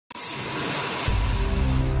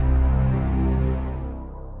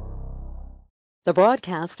The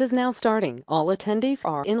broadcast is now starting. All attendees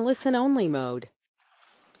are in listen-only mode.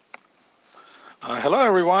 Hello,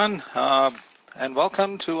 everyone, and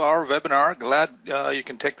welcome to our webinar. Glad you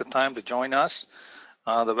can take the time to join us.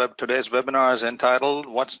 Today's webinar is entitled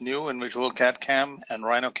 "What's New in VisualCAD CAM and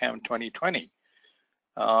RhinoCAM 2020."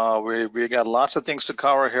 We got lots of things to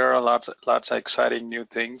cover here, lots of exciting new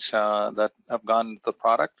things that have gone into the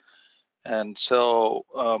product. And so,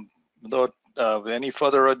 without any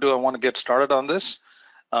further ado, I want to get started on this.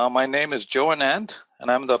 My name is Joe Anand,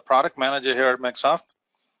 and I'm the product manager here at MecSoft.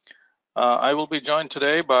 I will be joined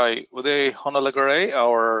today by Uday Honalagare,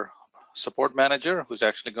 our support manager, who's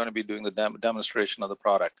actually going to be doing the demonstration of the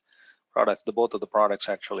both of the products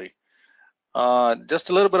actually. Just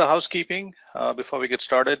a little bit of housekeeping before we get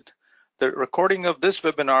started. The recording of this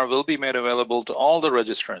webinar will be made available to all the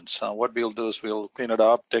registrants. What we'll do is we'll clean it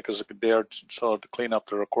up, take us a day or so to clean up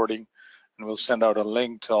the recording, and we'll send out a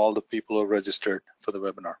link to all the people who registered for the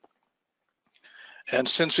webinar. And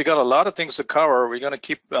since we got a lot of things to cover, we're going to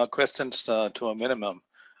keep questions to a minimum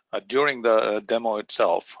during the demo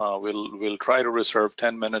itself. We'll try to reserve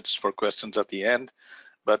 10 minutes for questions at the end,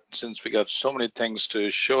 but since we got so many things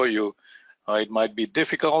to show you, it might be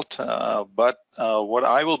difficult. But what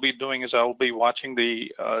I will be doing is I will be watching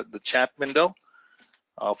the chat window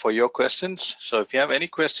for your questions. So if you have any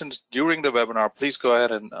questions during the webinar, please go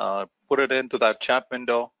ahead and put it into that chat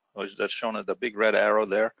window, which that's shown at the big red arrow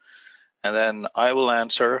there. And then I will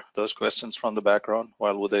answer those questions from the background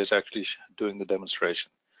while Uday is actually doing the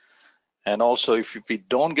demonstration. And also, if we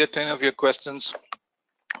don't get to any of your questions,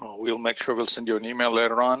 we'll make sure we'll send you an email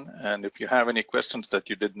later on. And if you have any questions that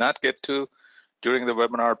you did not get to during the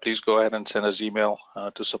webinar, please go ahead and send us email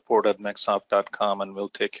to support@mecsoft.com and we'll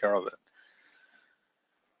take care of it.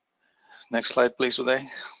 Next slide, please, Uday.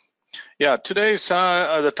 Yeah, today's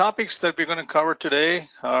the topics that we're going to cover today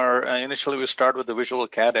are initially we start with the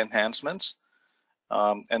VisualCAD enhancements,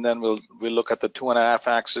 and then we'll look at the 2.5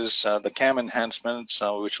 axis, the CAM enhancements,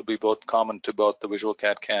 which will be both common to both the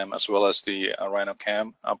VisualCAD CAM as well as the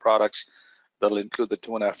RhinoCAM products. That'll include the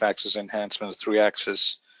 2.5 axis enhancements, 3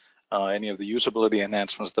 axis, any of the usability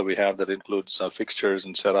enhancements that we have that includes fixtures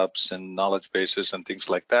and setups and knowledge bases and things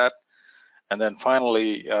like that. And then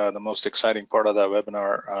finally, the most exciting part of that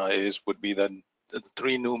webinar would be the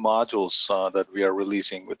 3 new modules that we are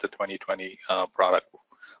releasing with the 2020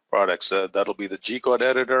 products. That'll be the G-code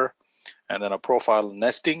editor, and then a profile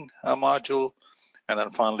nesting module, and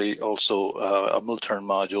then finally also a Milturn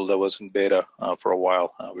module that was in beta for a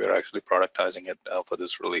while. We are actually productizing it for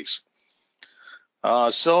this release.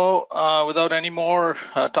 So without any more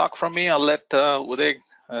talk from me, I'll let Uday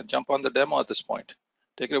jump on the demo at this point.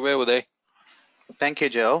 Take it away, Uday. Thank you,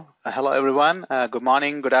 Joe. Hello, everyone. Good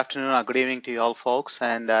morning, good afternoon, or good evening to you all folks.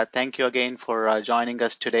 And thank you again for joining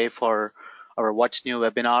us today for our What's New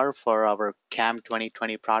webinar for our CAM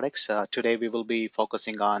 2020 products. Today, we will be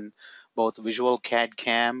focusing on both VisualCAD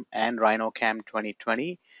CAM and RhinoCAM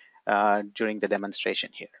 2020 during the demonstration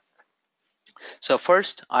here. So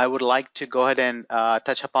first, I would like to go ahead and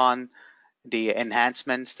touch upon the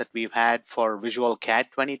enhancements that we've had for VisualCAD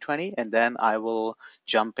 2020, and then I will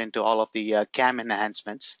jump into all of the CAM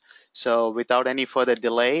enhancements. So without any further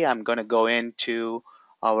delay, I'm going to go into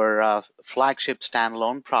our flagship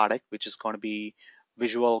standalone product, which is going to be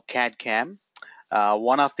VisualCAD CAM.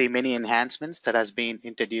 One of the many enhancements that has been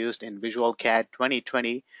introduced in VisualCAD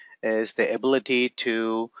 2020 is the ability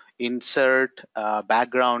to insert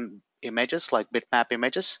background images like bitmap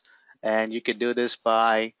images, and you can do this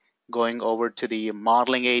by going over to the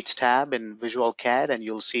modeling aids tab in VisualCAD, and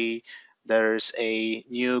you'll see there's a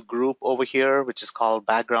new group over here which is called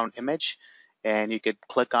background image, and you could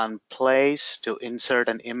click on place to insert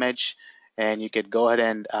an image, and you could go ahead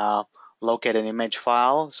and locate an image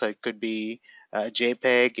file. So it could be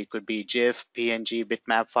JPEG, it could be GIF, PNG,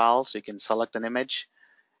 bitmap file. So you can select an image,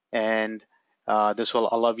 and this will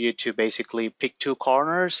allow you to basically pick 2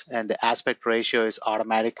 corners, and the aspect ratio is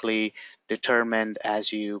automatically determined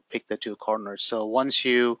as you pick the 2 corners. So once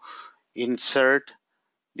you insert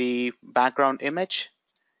the background image,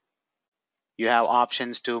 you have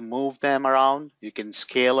options to move them around. You can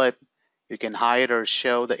scale it, you can hide or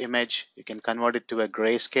show the image, you can convert it to a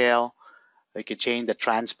grayscale, you can change the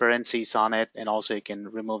transparencies on it, and also you can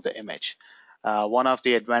remove the image. One of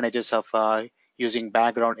the advantages of using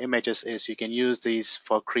background images is you can use these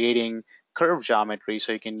for creating curve geometry.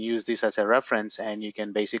 So you can use this as a reference, and you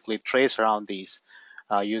can basically trace around these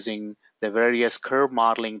using the various curve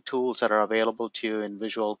modeling tools that are available to you in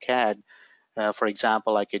VisualCAD. For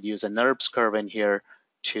example, I could use a NURBS curve in here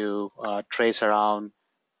to trace around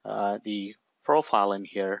the profile in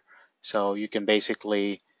here. So you can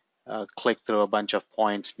basically click through a bunch of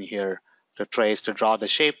points in here to trace, to draw the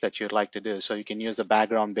shape that you'd like to do. So you can use the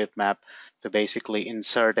background bitmap to basically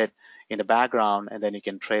insert it in the background, and then you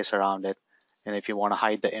can trace around it. And if you want to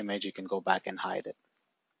hide the image, you can go back and hide it.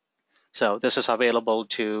 So this is available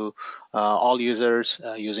to all users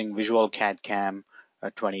using VisualCAD CAM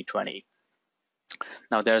 2020.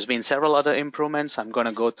 Now there's been several other improvements. I'm going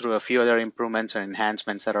to go through a few other improvements and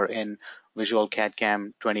enhancements that are in VisualCAD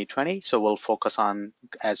CAM 2020. So we'll focus on,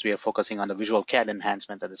 as we are focusing on the VisualCAD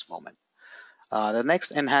enhancement at this moment. The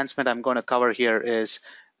next enhancement I'm going to cover here is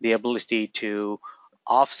the ability to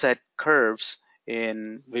offset curves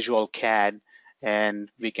in VisualCAD, and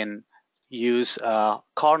we can use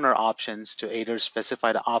corner options to either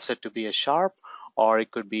specify the offset to be a sharp, or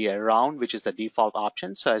it could be a round, which is the default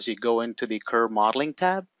option. So as you go into the curve modeling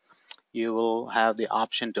tab, you will have the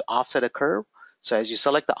option to offset a curve. So as you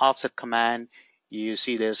select the offset command, you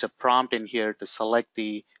see there's a prompt in here to select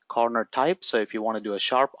the corner type. So if you want to do a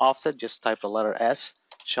sharp offset, just type the letter S,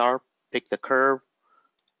 sharp, pick the curve,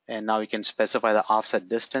 and now you can specify the offset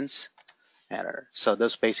distance. Enter. So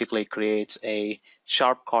this basically creates a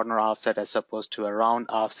sharp corner offset as opposed to a round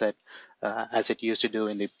offset as it used to do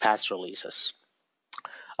in the past releases.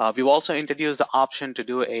 We've also introduced the option to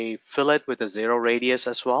do a fillet with a 0 radius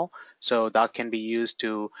as well. So that can be used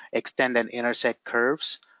to extend and intersect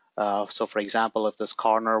curves. So for example, if this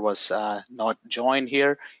corner was not joined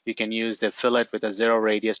here, you can use the fillet with a 0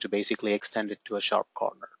 radius to basically extend it to a sharp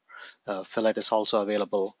corner. Fillet is also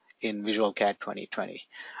available in VisualCAD 2020.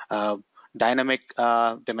 Dynamic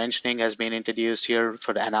dimensioning has been introduced here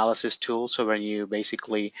for the analysis tool. So when you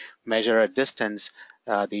basically measure a distance,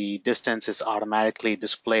 the distance is automatically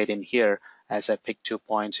displayed in here. As I pick 2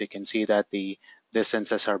 points, you can see that the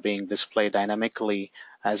distances are being displayed dynamically.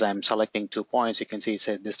 As I'm selecting 2 points, you can see it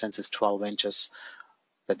says distance is 12 inches,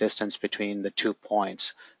 the distance between the 2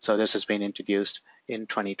 points. So this has been introduced in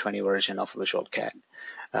 2020 version of VisualCAD.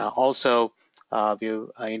 Also, we've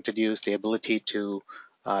introduced the ability to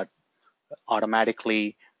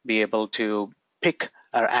automatically be able to pick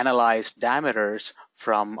or analyze diameters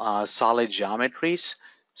from solid geometries.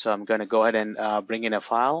 So I'm going to go ahead and bring in a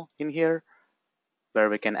file in here where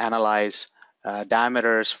we can analyze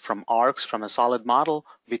diameters from arcs from a solid model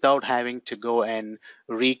without having to go and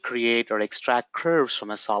recreate or extract curves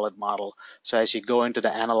from a solid model. So as you go into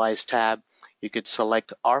the Analyze tab, you could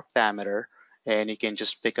select arc diameter, and you can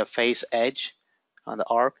just pick a face edge on the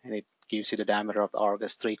arc, and it gives you the diameter of the arc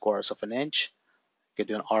as 3/4 of an inch. You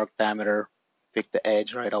could do an arc diameter, pick the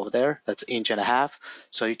edge right over there, that's 1.5 inches.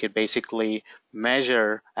 So you could basically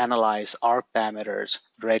measure, analyze arc diameters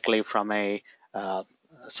directly from a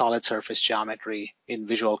solid surface geometry in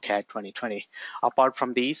VisualCAD 2020. Apart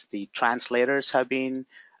from these, the translators have been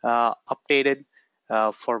updated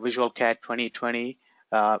for VisualCAD 2020,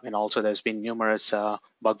 and also there's been numerous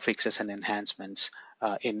bug fixes and enhancements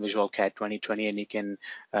in VisualCAD 2020, and you can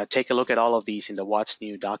take a look at all of these in the What's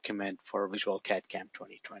New document for VisualCAD CAM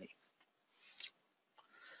 2020.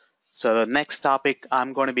 So the next topic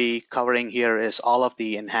I'm going to be covering here is all of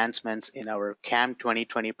the enhancements in our CAM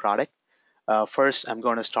 2020 product. First, I'm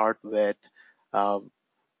going to start with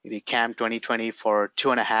the CAM 2020 for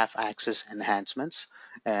 2.5 axis enhancements.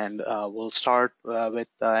 And we'll start with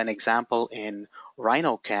an example in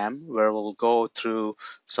RhinoCAM, where we'll go through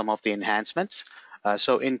some of the enhancements.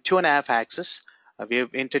 So in 2.5 axis, we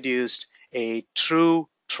have introduced a true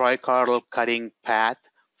tricaudal cutting path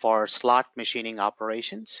for slot machining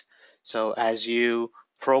operations. So as you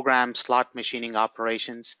program slot machining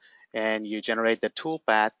operations and you generate the tool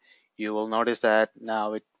path, you will notice that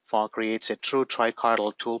now it creates a true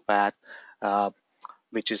tricaudal toolpath,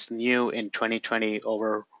 which is new in 2020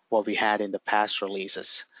 over what we had in the past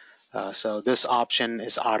releases. So this option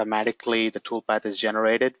is automatically, the toolpath is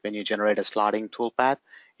generated. When you generate a slotting toolpath,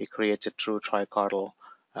 it creates a true tricaudal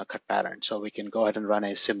cut pattern. So we can go ahead and run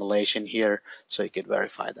a simulation here so you can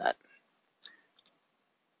verify that.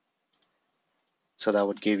 So that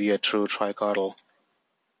would give you a true tricaudal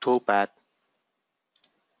toolpath.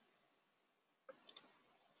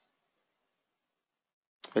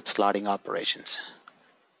 With slotting operations.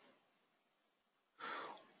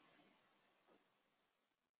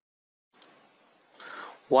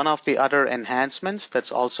 One of the other enhancements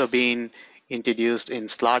that's also been introduced in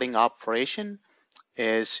slotting operation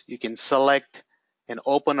is you can select an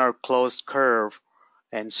open or closed curve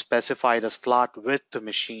and specify the slot width to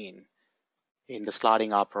machine in the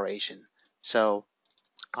slotting operation. So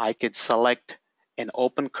I could select an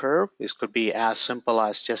open curve. This could be as simple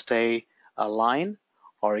as just a line,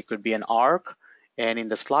 or it could be an arc. And in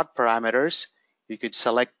the slot parameters, you could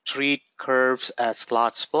select treat curves as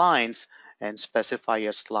slot splines, and specify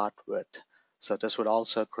your slot width. So this would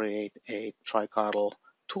also create a tricaudal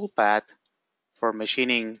toolpath for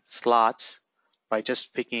machining slots by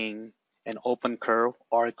just picking an open curve,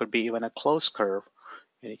 or it could be even a closed curve,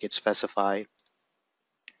 and you could specify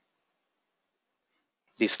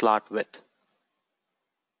the slot width.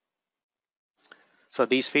 So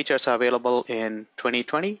these features are available in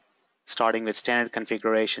 2020, starting with standard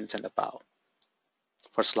configurations and above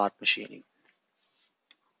for slot machining.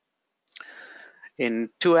 In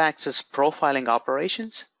 2-axis profiling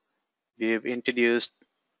operations, we've introduced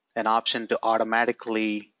an option to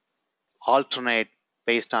automatically alternate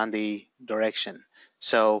based on the direction.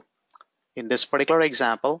 So in this particular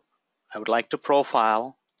example, I would like to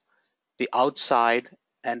profile the outside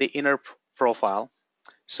and the inner profile.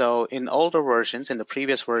 So in older versions, in the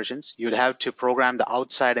previous versions, you'd have to program the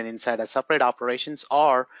outside and inside as separate operations,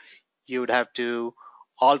 or you would have to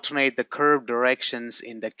alternate the curve directions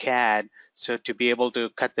in the CAD so to be able to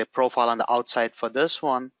cut the profile on the outside for this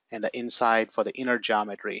one and the inside for the inner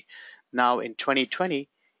geometry. Now in 2020,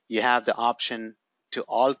 you have the option to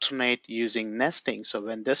alternate using nesting. So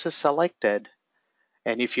when this is selected,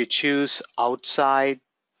 and if you choose outside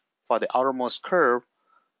for the outermost curve,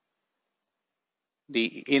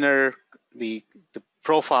 the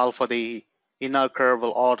profile for the inner curve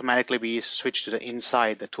will automatically be switched to the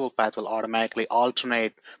inside. The toolpath will automatically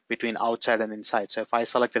alternate between outside and inside. So if I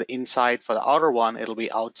selected inside for the outer one, it'll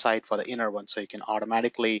be outside for the inner one. So you can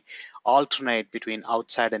automatically alternate between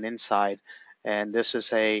outside and inside. And this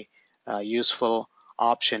is a useful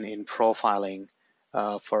option in profiling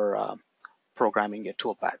for programming your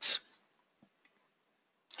toolpaths.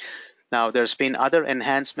 Now, there's been other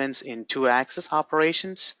enhancements in 2-axis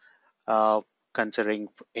operations. Considering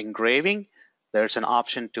engraving, there's an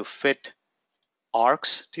option to fit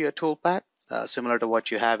arcs to your toolpath, similar to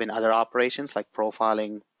what you have in other operations like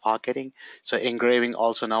profiling, pocketing. So engraving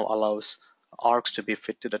also now allows arcs to be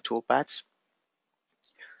fit to the toolpaths.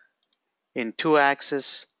 In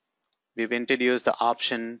 2-axis, we've introduced the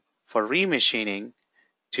option for remachining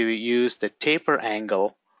to use the taper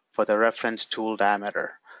angle for the reference tool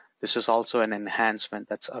diameter. This is also an enhancement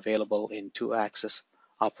that's available in 2-axis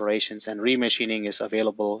operations, and remachining is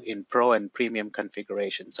available in Pro and Premium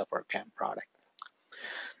configurations of our CAM product.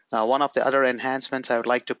 Now, one of the other enhancements I would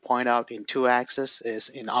like to point out in 2-axis is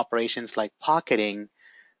in operations like pocketing,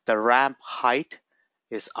 the ramp height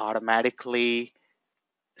is automatically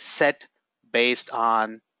set based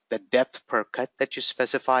on the depth per cut that you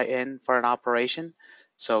specify in for an operation.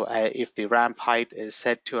 So if the ramp height is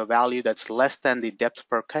set to a value that's less than the depth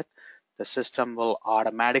per cut, the system will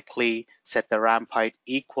automatically set the ramp height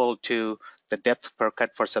equal to the depth per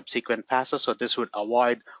cut for subsequent passes. So this would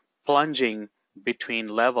avoid plunging between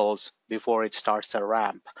levels before it starts a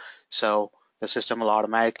ramp. So the system will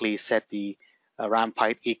automatically set the ramp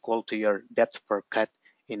height equal to your depth per cut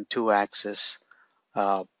in 2-axis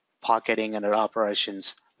pocketing and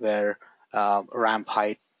operations where ramp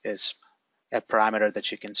height is a parameter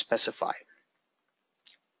that you can specify.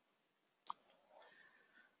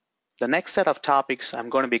 The next set of topics I'm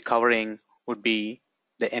going to be covering would be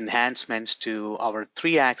the enhancements to our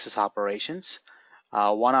 3-axis operations.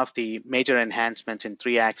 One of the major enhancements in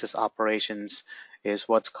 3-axis operations is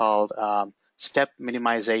what's called step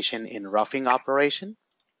minimization in roughing operation.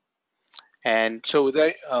 And so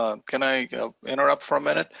Uday, can I interrupt for a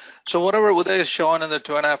minute? So whatever Uday is showing in the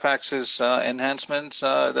 2.5-axis enhancements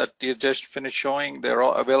that you just finished showing, they're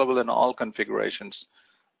all available in all configurations,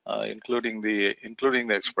 including the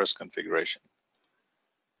express configuration.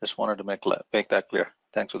 Just wanted to make that clear.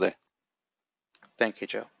 Thanks, Uday. Thank you,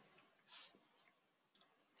 Joe.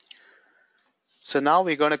 So now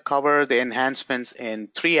we're going to cover the enhancements in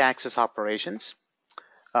 3-axis operations.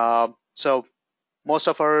 So most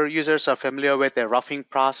of our users are familiar with the roughing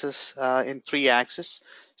process in 3-axis.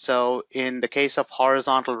 So in the case of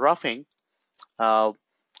horizontal roughing,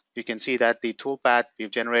 you can see that the toolpath we're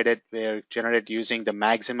generated using the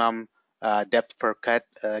maximum depth per cut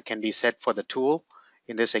can be set for the tool.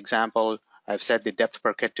 In this example, I've set the depth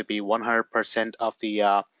per cut to be 100% of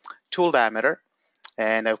the tool diameter.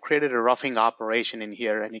 And I've created a roughing operation in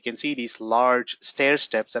here, and you can see these large stair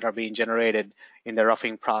steps that are being generated in the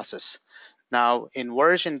roughing process. Now, in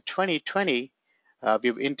version 2020,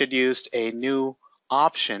 we've introduced a new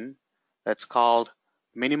option that's called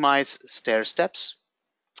Minimize Stair Steps.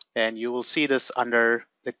 And you will see this under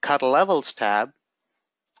the Cut Levels tab.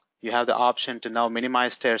 You have the option to now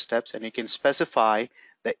minimize stair steps, and you can specify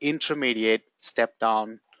the intermediate step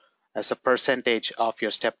down as a percentage of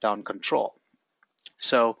your step down control.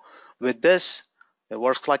 So with this, it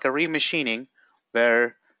works like a remachining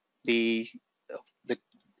where the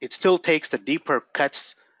it still takes the deeper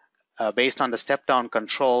cuts based on the step down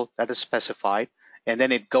control that is specified, and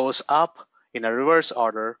then it goes up in a reverse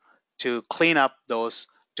order to clean up those,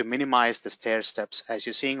 to minimize the stair steps. As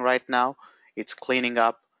you're seeing right now, it's cleaning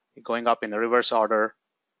up, going up in a reverse order,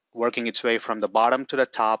 working its way from the bottom to the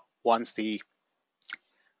top. Once the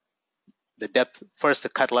depth, first the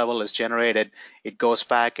cut level is generated, it goes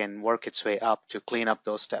back and work its way up to clean up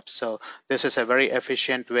those steps. So this is a very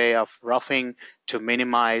efficient way of roughing to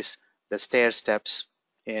minimize the stair steps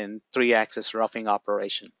in 3-axis roughing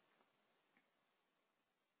operation.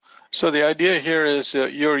 So the idea here is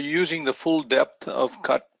you're using the full depth of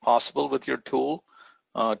cut possible with your tool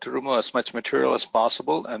to remove as much material as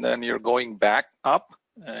possible, and then you're going back up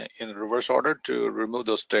in reverse order to remove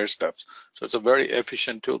those stair steps. So it's a very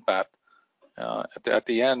efficient tool path. At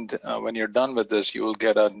the end, when you're done with this, you will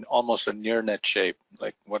get almost a near net shape,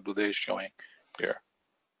 like what they're showing here.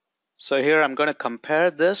 So here I'm going to compare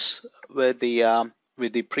this with the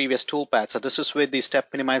previous toolpath. So this is with the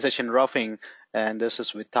step minimization roughing, and this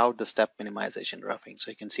is without the step minimization roughing.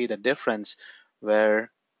 So you can see the difference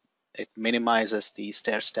where it minimizes the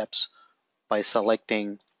stair steps by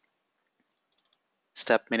selecting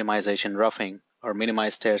step minimization roughing or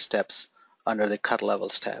minimize stair steps under the cut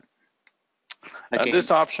levels tab.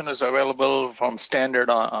 This option is available from standard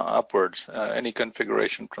upwards, any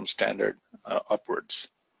configuration from standard upwards.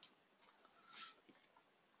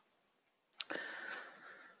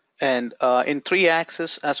 And in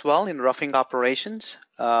 3-axis as well, in roughing operations,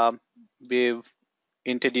 we've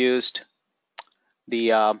introduced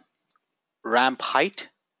the ramp height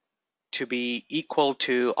to be equal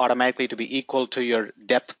to, automatically to be equal to your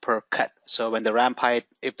depth per cut. So when the ramp height,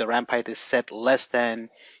 if the ramp height is set less than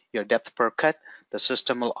your depth per cut, the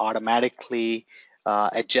system will automatically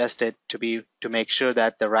adjust it to make sure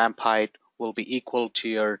that the ramp height will be equal to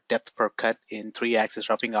your depth per cut in 3-axis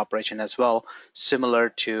roughing operation as well, similar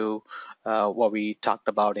to what we talked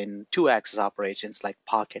about in 2-axis operations like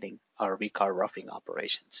pocketing or V-carve roughing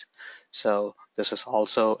operations. So this is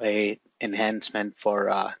also a enhancement for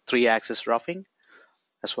 3-axis roughing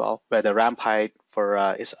as well, where the ramp height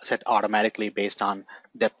is set automatically based on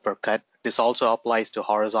depth per cut. This also applies to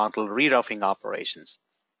horizontal re-roughing operations.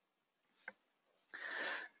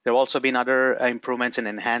 There have also been other improvements and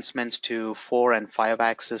enhancements to 4- and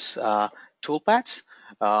 5-axis toolpaths.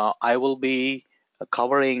 I will be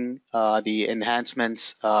covering the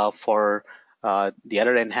enhancements for the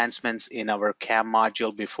other enhancements in our CAM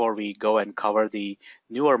module before we go and cover the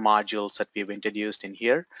newer modules that we've introduced in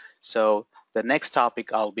here. So the next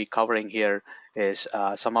topic I'll be covering here is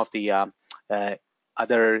some of the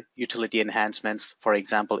other utility enhancements, for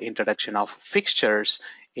example, introduction of fixtures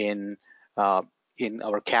in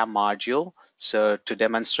our CAM module. So to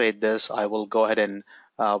demonstrate this, I will go ahead and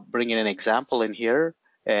bring in an example in here,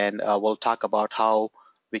 and we'll talk about how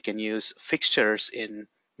we can use fixtures in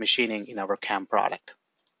machining in our CAM product.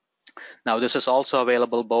 Now, this is also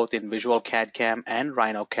available both in VisualCAD CAM and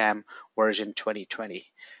RhinoCAM version 2020.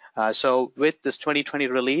 So with this 2020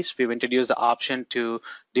 release, we've introduced the option to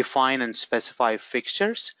define and specify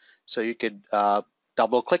fixtures. So you could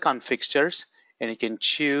double click on fixtures and you can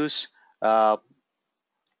choose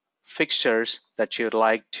fixtures that you'd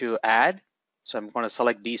like to add. So I'm going to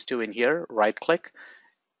select these two in here, right click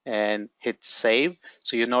and hit save.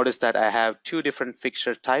 So you notice that I have 2 different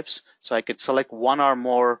fixture types. So I could select 1 or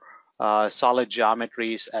more solid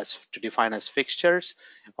geometries to define as fixtures,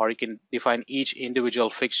 or you can define each individual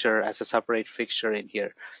fixture as a separate fixture in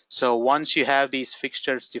here. So once you have these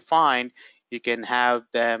fixtures defined, you can have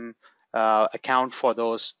them account for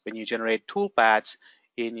those when you generate toolpaths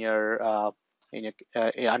in your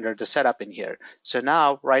under the setup in here. So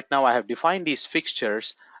now, right now I have defined these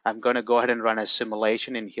fixtures. I'm going to go ahead and run a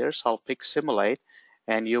simulation in here. So I'll pick simulate,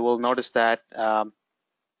 and you will notice that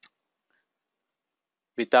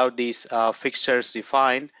without these fixtures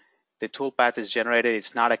defined, the toolpath is generated.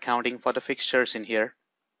 It's not accounting for the fixtures in here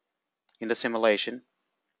in the simulation.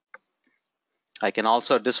 I can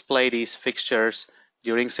also display these fixtures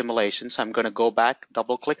during simulation. So I'm going to go back,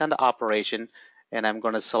 double click on the operation, and I'm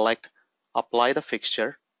going to select apply the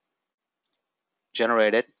fixture,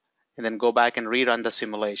 generate it, and then go back and rerun the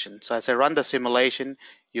simulation. So as I run the simulation,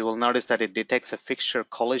 you will notice that it detects a fixture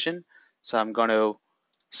collision. So I'm going to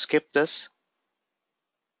skip this.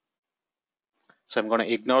 So I'm going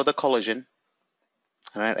to ignore the collision.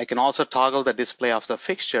 All right. I can also toggle the display of the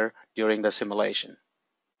fixture during the simulation.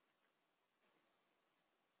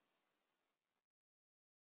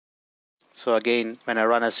 So again, when I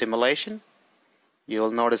run a simulation,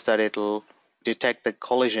 you'll notice that it'll detect the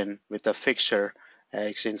collision with the fixture.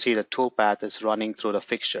 As you can see, the toolpath is running through the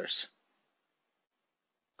fixtures.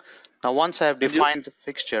 Now, once I have And you, defined the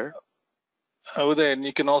fixture, and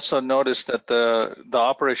you can also notice that the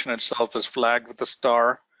operation itself is flagged with a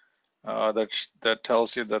star. That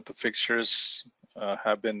tells you that the fixtures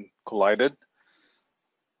have been collided.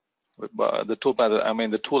 The toolpath, I mean,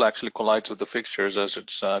 the tool actually collides with the fixtures as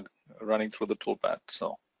it's running through the toolpath.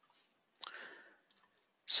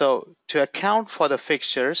 So to account for the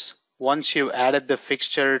fixtures, once you've added the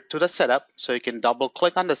fixture to the setup, so you can double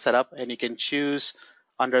click on the setup and you can choose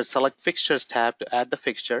under select fixtures tab to add the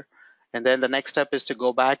fixture. And then the next step is to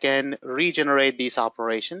go back and regenerate these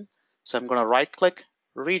operations. So I'm going to right click,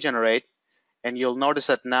 regenerate, and you'll notice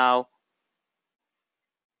that now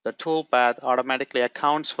the toolpath automatically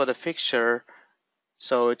accounts for the fixture,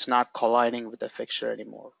 so it's not colliding with the fixture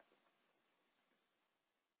anymore.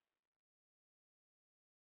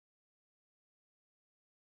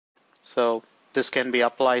 So this can be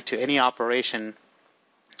applied to any operation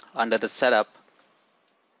under the setup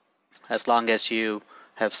as long as you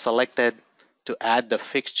have selected to add the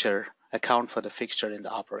fixture, account for the fixture in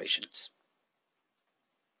the operations.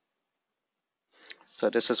 So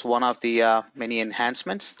this is one of the many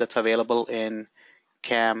enhancements that's available in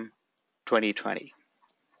CAM 2020.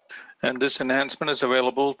 And this enhancement is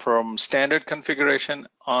available from standard configuration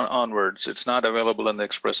onwards. It's not available in the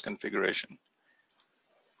express configuration.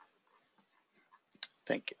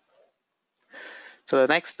 Thank you. So the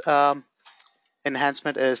next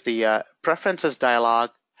enhancement is the preferences dialog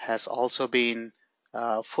has also been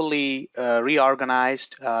fully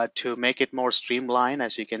reorganized to make it more streamlined,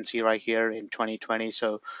 as you can see right here in 2020.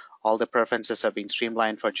 So all the preferences have been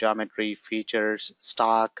streamlined for geometry, features,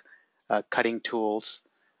 stock, cutting tools.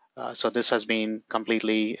 So this has been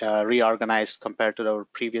completely reorganized compared to our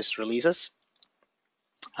previous releases.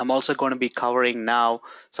 I'm also going to be covering now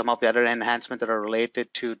some of the other enhancements that are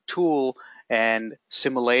related to tool and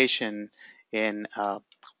simulation in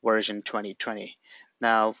version 2020.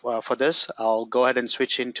 Now for this, I'll go ahead and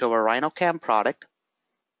switch into our RhinoCAM product,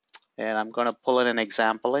 and I'm going to pull in an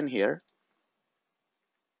example in here.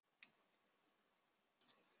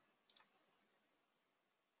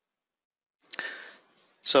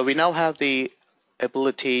 So we now have the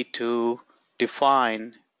ability to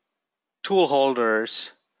define tool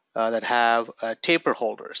holders that have taper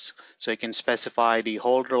holders. So you can specify the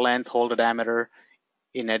holder length, holder diameter.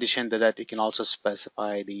 In addition to that, you can also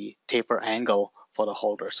specify the taper angle for the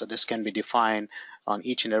holder. So this can be defined on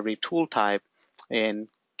each and every tool type in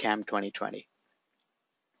CAM 2020.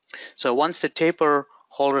 So once the taper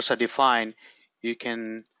holders are defined, you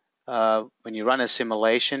can, when you run a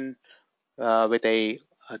simulation with a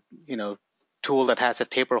tool that has a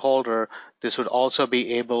taper holder, this would also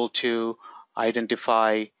be able to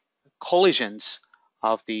identify collisions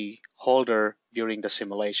of the holder during the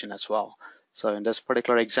simulation as well. So in this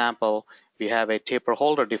particular example, we have a taper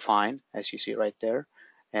holder defined, as you see right there.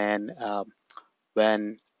 And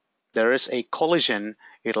when there is a collision,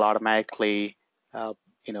 it'll automatically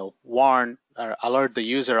warn or alert the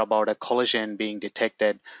user about a collision being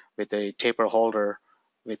detected with a taper holder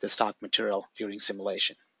with the stock material during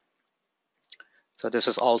simulation. So this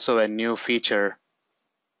is also a new feature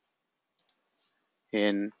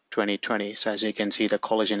in 2020. So as you can see, the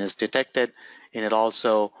collision is detected, and it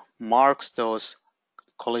also marks those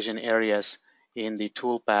collision areas in the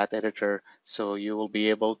toolpath editor. So you will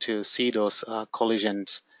be able to see those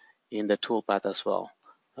collisions in the toolpath as well,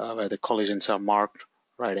 where the collisions are marked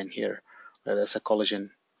right in here, where there's a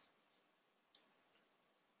collision.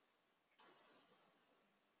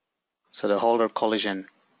 So the holder collision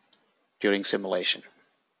during simulation.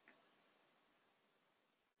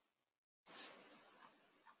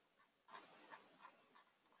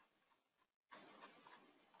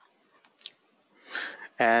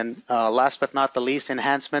 And last but not the least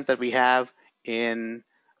enhancement that we have in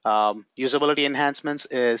usability enhancements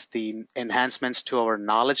is the enhancements to our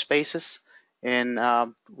knowledge bases in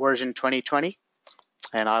version 2020,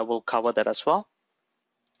 and I will cover that as well.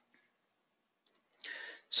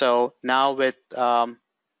 So now with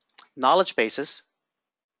knowledge bases,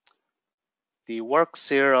 the work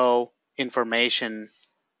zero information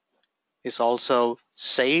is also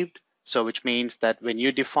saved. So which means that when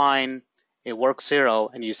you define a work zero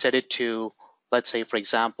and you set it to, let's say, for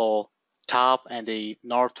example, top and the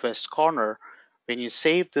northwest corner, when you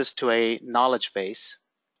save this to a knowledge base,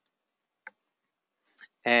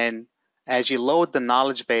 and as you load the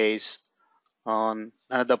knowledge base on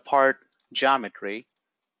another part geometry,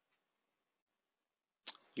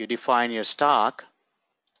 you define your stock,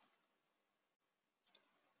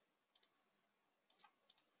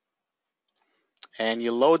 and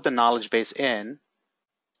you load the knowledge base in,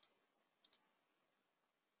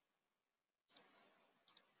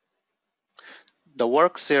 the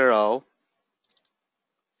work 0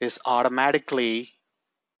 is automatically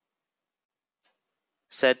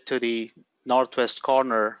set to the northwest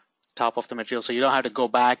corner top of the material. So you don't have to go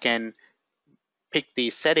back and pick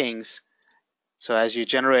these settings. So as you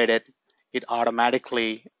generate it, it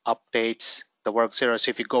automatically updates the work 0. So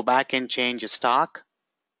if you go back and change your stock,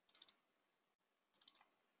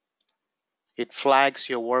 it flags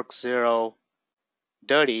your work 0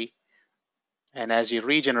 dirty, and as you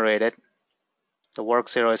regenerate it, the work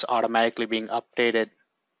 0 is automatically being updated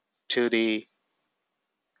to the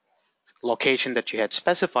location that you had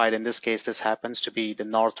specified. In this case, this happens to be the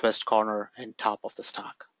northwest corner and top of the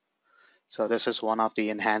stock. So this is one of the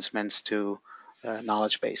enhancements to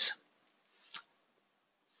knowledge base.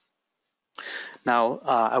 Now,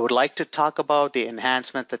 I would like to talk about the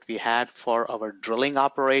enhancement that we had for our drilling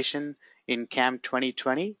operation in CAM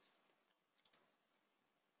 2020.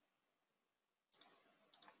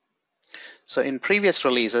 So in previous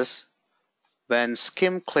releases, when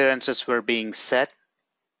skim clearances were being set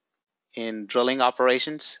in drilling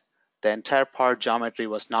operations, the entire part geometry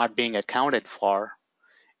was not being accounted for.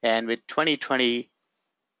 And with 2020,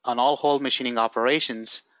 on all hole machining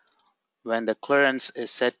operations, when the clearance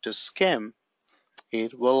is set to skim,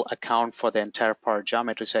 it will account for the entire part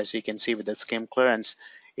geometry. So as you can see with the skim clearance,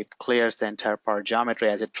 it clears the entire part geometry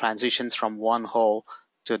as it transitions from one hole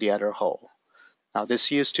to the other hole. Now this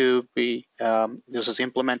used to be, this was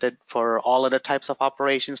implemented for all other types of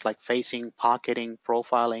operations like facing, pocketing,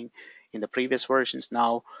 profiling in the previous versions.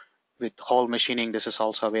 Now with hole machining, this is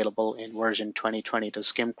also available in version 2020. The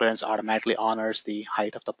skim clearance automatically honors the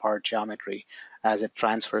height of the part geometry as it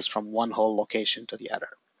transfers from one hole location to the other.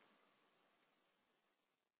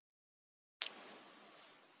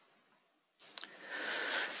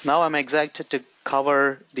 Now I'm excited to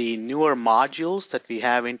cover the newer modules that we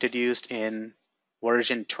have introduced in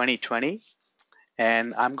version 2020.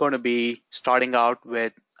 And I'm going to be starting out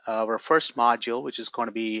with our first module, which is going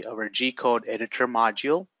to be our G-code editor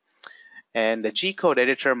module. And the G-code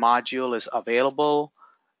editor module is available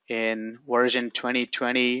in version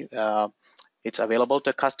 2020. It's available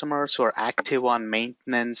to customers who are active on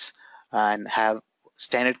maintenance and have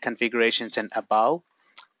standard configurations and above.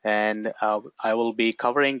 And I will be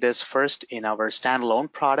covering this first in our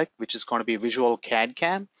standalone product, which is going to be VisualCAD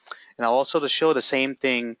CAM. And I'll also show the same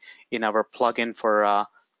thing in our plugin for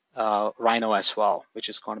Rhino as well, which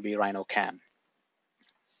is going to be RhinoCAM.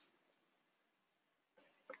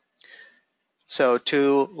 So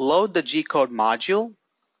to load the G-code module,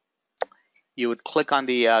 you would click on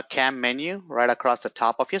the CAM menu right across the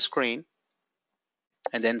top of your screen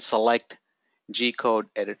and then select G-code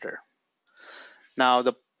editor. Now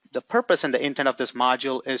the purpose and the intent of this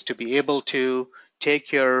module is to be able to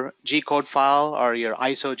take your G-code file or your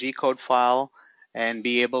ISO G-code file and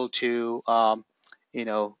be able to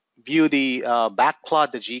view the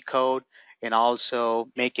backplot the G-code and also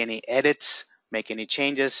make any edits, make any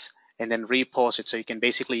changes, and then repost it. So you can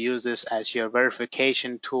basically use this as your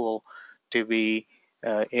verification tool to be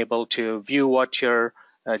able to view what your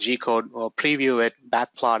G-code or preview it,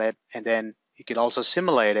 backplot it, and then you can also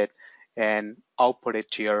simulate it and output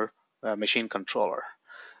it to your machine controller.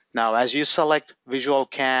 Now, as you select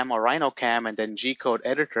VisualCAM or RhinoCAM and then G-code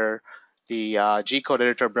editor, the G-code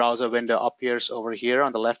editor browser window appears over here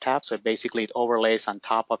on the left half. So basically it overlays on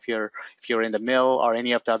top of your, if you're in the mill or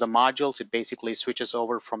any of the other modules, it basically switches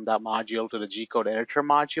over from that module to the G-code editor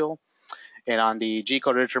module. And on the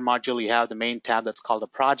G-code editor module, you have the main tab that's called the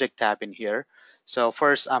project tab in here. So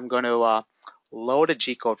first I'm going to load a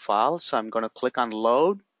G-code file. So I'm going to click on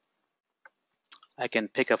load. I can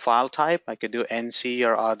pick a file type. I could do NC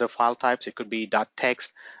or other file types. It could be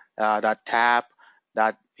 .text, .tab,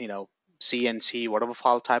 CNC, whatever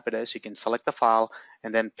file type it is. You can select the file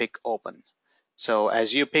and then pick open. So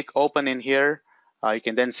as you pick open in here, you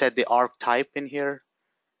can then set the arc type in here.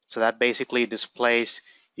 So that basically displays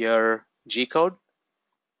your G-code.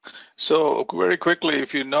 So very quickly,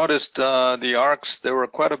 if you noticed the arcs, there were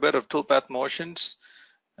quite a bit of toolpath motions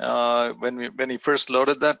when he first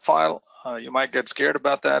loaded that file. You might get scared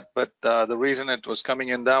about that, but the reason it was coming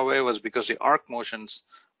in that way was because the arc motions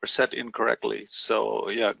were set incorrectly. So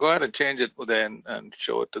yeah, go ahead and change it then and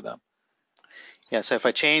show it to them. Yeah, so if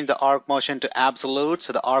I change the arc motion to absolute,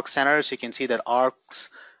 so the arc centers, you can see that arcs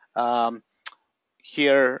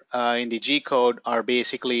here in the G-code are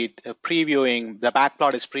basically previewing, the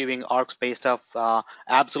backplot is previewing arcs based off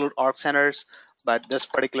absolute arc centers, but this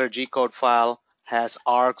particular G-code file has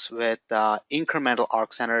arcs with incremental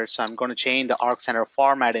arc centers. So I'm going to change the arc center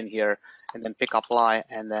format in here and then pick apply,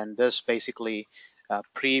 and then this basically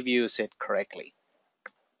previews it correctly.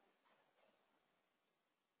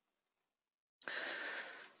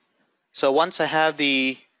 So once I have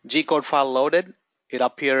the G-code file loaded, it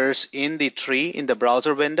appears in the tree in the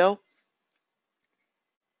browser window.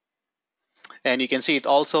 And you can see it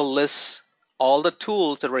also lists all the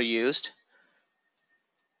tools that were used.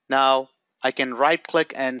 Now I can right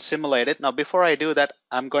click and simulate it. Now before I do that,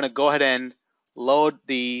 I'm going to go ahead and load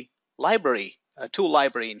the library, a tool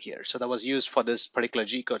library in here. So that was used for this particular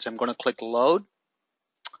G-code. So I'm going to click load.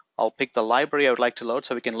 I'll pick the library I would like to load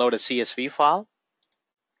so we can load a CSV file.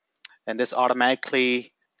 And this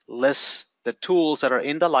automatically lists the tools that are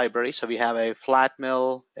in the library. So we have a flat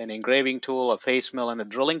mill, an engraving tool, a face mill, and a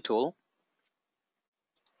drilling tool.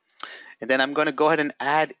 And then I'm going to go ahead and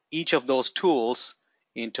add each of those tools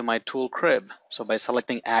into my tool crib. So by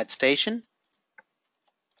selecting Add Station,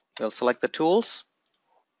 we'll select the tools,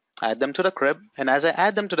 add them to the crib. And as I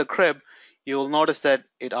add them to the crib, you'll notice that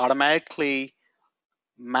it automatically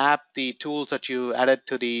mapped the tools that you added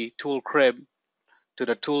to the tool crib to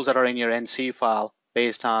the tools that are in your NC file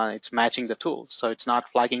based on it's matching the tools. So it's not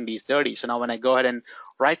flagging these dirty. So now when I go ahead and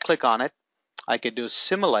right click on it, I could do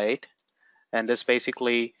simulate, and this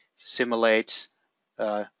basically simulates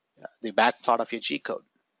the back plot of your G-code.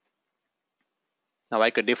 Now I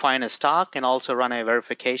could define a stock and also run a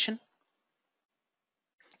verification.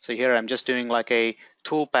 So here I'm just doing like a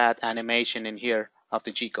toolpath animation in here of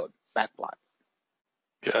the G-code backplot.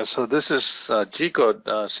 Yeah, so this is G-code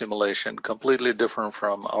simulation, completely different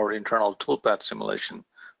from our internal toolpath simulation.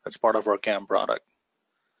 That's part of our CAM product.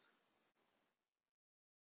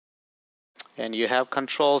 And you have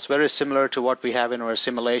controls very similar to what we have in our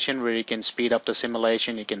simulation, where you can speed up the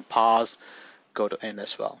simulation, you can pause, go to end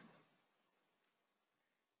as well.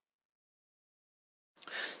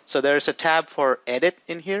 So there's a tab for edit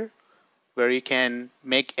in here, where you can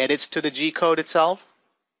make edits to the G-code itself.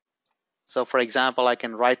 So for example, I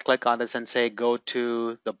can right click on this and say go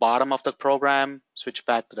to the bottom of the program, switch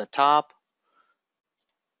back to the top.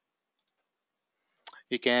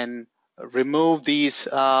 You can remove these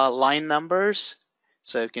line numbers.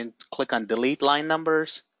 So you can click on delete line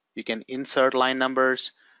numbers. You can insert line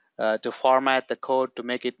numbers to format the code to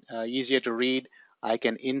make it easier to read. I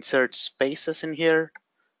can insert spaces in here.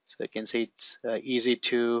 So you can see it's easy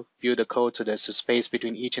to view the code. So there's a space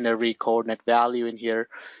between each and every coordinate value in here.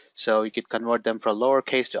 So you could convert them from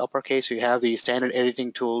lowercase to uppercase. So you have the standard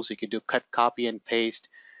editing tools. You could do cut, copy, and paste.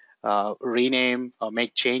 Rename or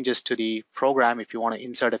make changes to the program if you want to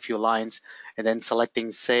insert a few lines, and then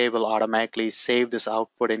selecting save will automatically save this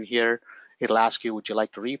output in here. It'll ask you, would you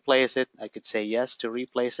like to replace it? I could say yes to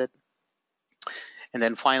replace it. And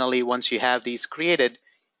then finally, once you have these created,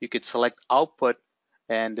 you could select output,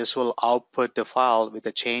 and this will output the file with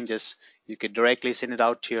the changes. You could directly send it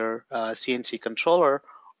out to your CNC controller,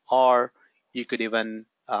 or you could even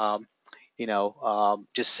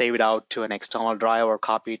just save it out to an external drive or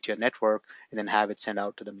copy it to your network and then have it sent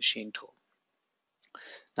out to the machine tool.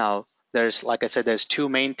 Now, there's, like I said, there's two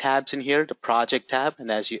main tabs in here, the project tab,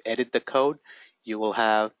 and as you edit the code, you will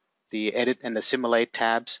have the edit and the simulate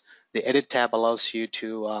tabs. The edit tab allows you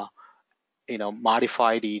to,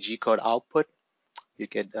 modify the G-code output. You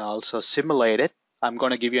could also simulate it. I'm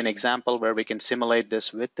going to give you an example where we can simulate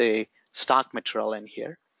this with the stock material in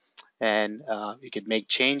here, and you could make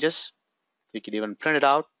changes. You could even print it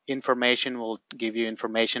out. Information will give you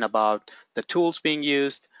information about the tools being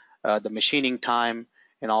used, the machining time,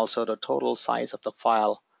 and also the total size of the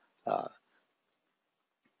file,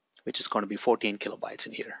 which is going to be 14 kilobytes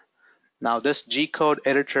in here. Now this G-code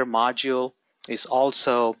editor module is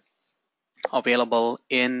also available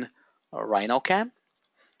in RhinoCAM,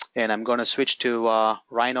 and I'm going to switch to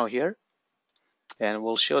Rhino here, and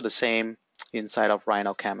we'll show the same inside of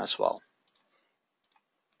RhinoCAM as well.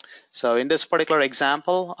 So in this particular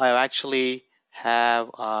example, I actually have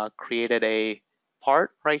created a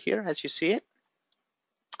part right here as you see it.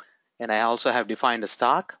 And I also have defined a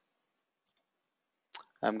stock.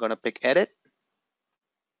 I'm going to pick edit.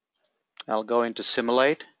 I'll go into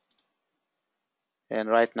simulate. And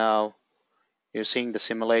right now, you're seeing the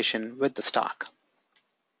simulation with the stock.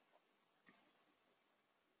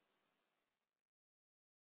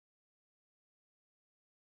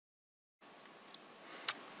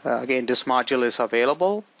 Again, this module is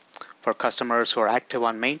available for customers who are active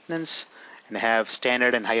on maintenance and have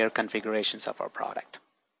standard and higher configurations of our product.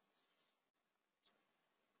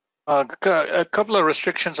 A couple of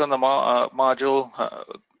restrictions on the module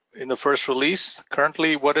in the first release.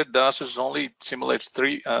 Currently, what it does is only simulates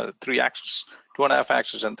three axis, 2.5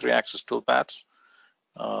 axis and 3 axis toolpaths.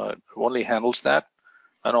 Only handles that,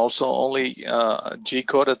 and also only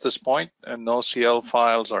G-code at this point, and no CL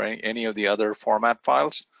files or any of the other format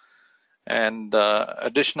files. And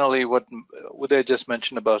additionally, what Uday just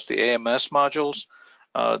mentioned about the AMS modules,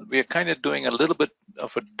 we are kind of doing a little bit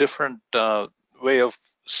of a different way of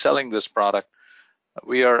selling this product.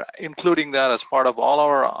 We are including that as part of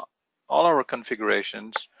all our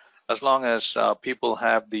configurations, as long as people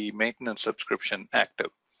have the maintenance subscription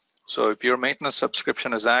active. So if your maintenance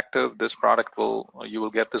subscription is active, you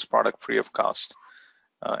will get this product free of cost.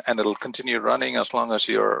 And it'll continue running as long as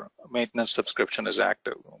your maintenance subscription is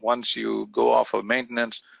active. Once you go off of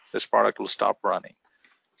maintenance, this product will stop running.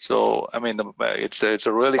 So, I mean, it's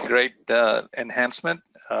a really great enhancement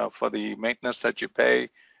for the maintenance that you pay.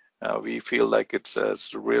 We feel like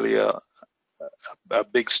it's really a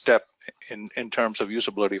big step in terms of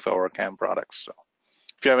usability for our CAM products. So,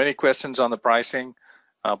 if you have any questions on the pricing,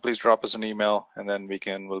 please drop us an email, and then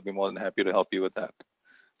we'll be more than happy to help you with that.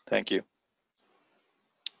 Thank you.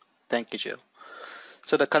 Thank you, Joe.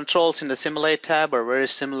 So the controls in the Simulate tab are very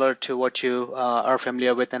similar to what you are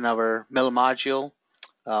familiar with in our Mill module.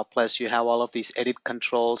 Plus, you have all of these edit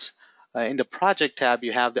controls. In the Project tab,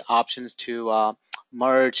 you have the options to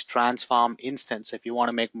merge, transform, instance. If you want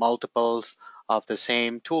to make multiples of the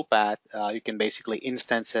same toolpath, you can basically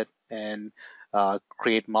instance it and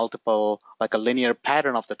create multiple, like a linear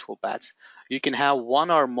pattern of the toolpaths. You can have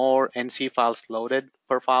one or more NC files loaded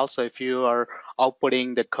per file. So if you are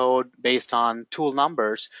outputting the code based on tool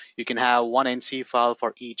numbers, you can have one NC file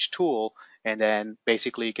for each tool, and then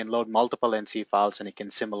basically you can load multiple NC files and you can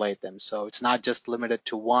simulate them. So it's not just limited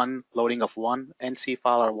to one loading of one NC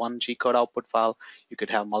file or one G-code output file. You could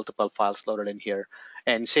have multiple files loaded in here.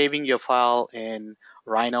 And saving your file in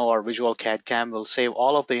Rhino or VisualCAD CAM will save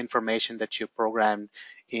all of the information that you programmed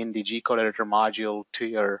in the G-code editor module to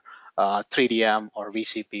your 3DM or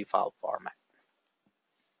VCP file format.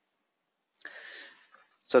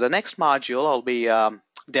 So the next module I'll be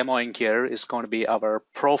demoing here is going to be our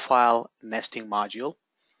profile nesting module.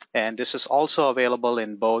 And this is also available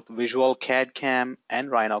in both VisualCAD CAM and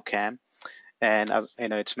RhinoCAM. And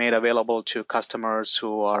it's made available to customers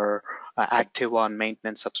who are active on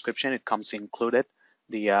maintenance subscription. It comes included,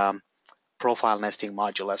 the profile nesting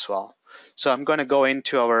module as well. So I'm going to go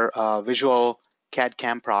into our VisualCAD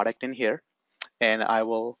CAM product in here, and I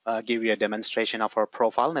will give you a demonstration of our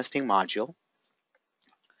profile nesting module.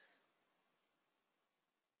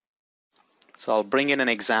 So I'll bring in an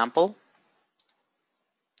example.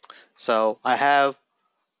 So I have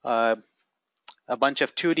a bunch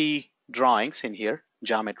of 2D drawings in here,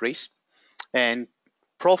 geometries, and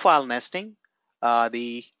profile nesting.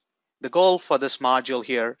 The goal for this module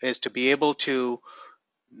here is to be able to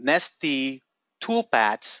nest the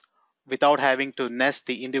toolpaths without having to nest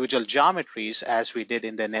the individual geometries as we did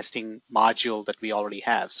in the nesting module that we already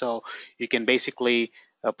have. So you can basically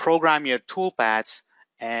program your toolpaths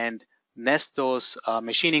and nest those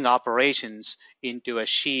machining operations into a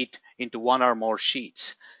sheet, into one or more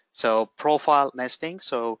sheets. So profile nesting,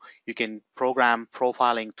 so you can program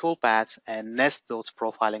profiling toolpaths and nest those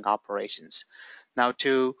profiling operations. Now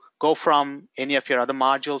to go from any of your other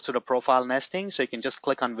modules to the profile nesting, so you can just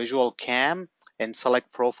click on VisualCAM and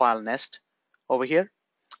select profile nest over here,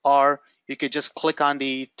 or you could just click on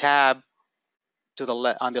the tab to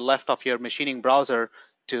on the left of your machining browser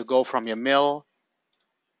to go from your mill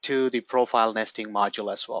to the profile nesting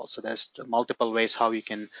module as well. So there's multiple ways how you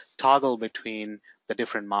can toggle between the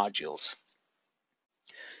different modules.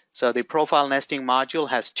 So the profile nesting module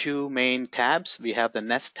has two main tabs. We have the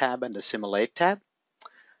Nest tab and the Simulate tab.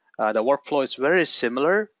 The workflow is very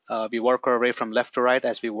similar. We work our way from left to right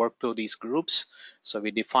as we work through these groups. So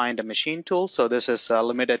we defined a machine tool. So this is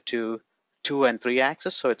limited to 2 and 3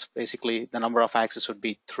 axes. So it's basically the number of axes would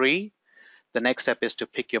be 3. The next step is to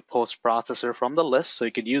pick your post processor from the list. So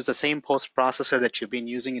you could use the same post processor that you've been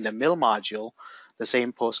using in the mill module. The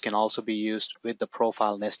same post can also be used with the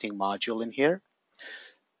profile nesting module in here.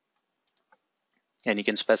 And you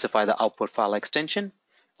can specify the output file extension.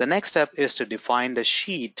 The next step is to define the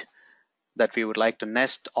sheet that we would like to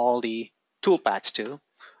nest all the toolpaths to.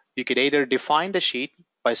 You could either define the sheet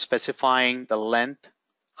by specifying the length,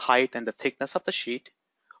 height, and the thickness of the sheet,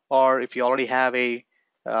 or if you already have a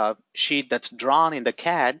sheet that's drawn in the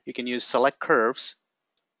CAD, you can use select curves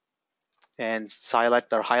and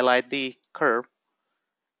select or highlight the curve,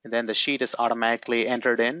 and then the sheet is automatically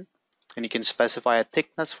entered in, and you can specify a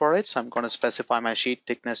thickness for it. So I'm going to specify my sheet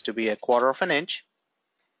thickness to be 1/4 of an inch.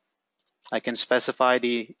 I can specify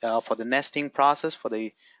for the nesting process,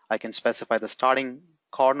 I can specify the starting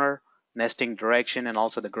corner, nesting direction, and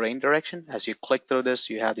also the grain direction. As you click through this,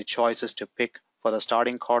 you have the choices to pick for the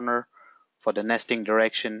starting corner, for the nesting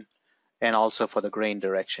direction, and also for the grain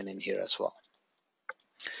direction in here as well.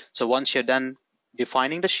 So once you're done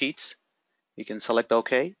defining the sheets, You can select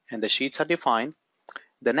OK, and the sheets are defined.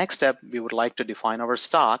 The next step, we would like to define our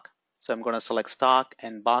stock. So I'm going to select stock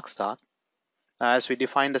and box stock. Now, as we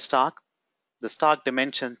define the stock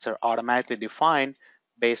dimensions are automatically defined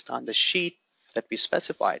based on the sheet that we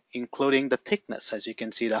specified, including the thickness. As you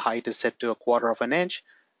can see, the height is set to 1/4 of an inch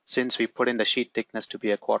since we put in the sheet thickness to be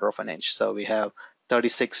 1/4 of an inch. So we have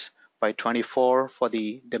 36 by 24 for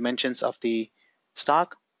the dimensions of the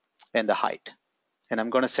stock and the height. And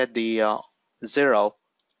I'm going to set the 0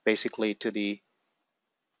 basically to the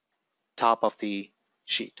top of the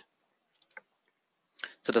sheet.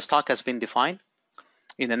 So the stock has been defined.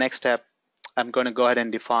 In the next step, I'm going to go ahead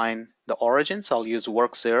and define the origin. So I'll use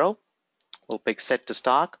work 0. We'll pick set to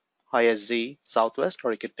stock, ISZ, southwest,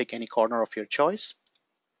 or you could pick any corner of your choice.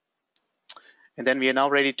 And then we are now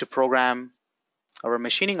ready to program our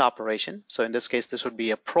machining operation. So in this case, this would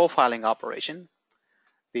be a profiling operation.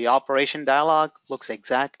 The operation dialog looks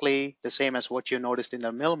exactly the same as what you noticed in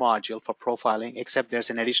the mill module for profiling, except there's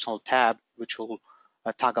an additional tab, which we'll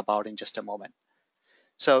talk about in just a moment.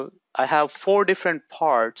 So I have 4 different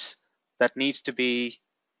parts that needs to be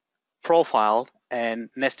profiled and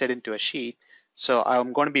nested into a sheet. So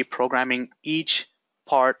I'm going to be programming each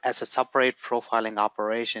part as a separate profiling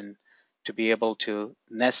operation to be able to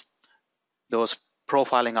nest those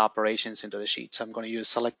profiling operations into the sheet. So I'm going to use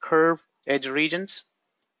select curve edge regions.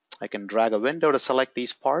 I can drag a window to select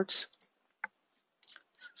these parts,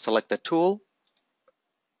 select the tool,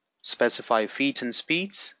 specify feeds and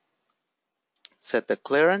speeds, set the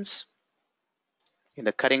clearance. In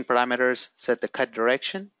the cutting parameters, set the cut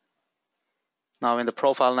direction. Now in the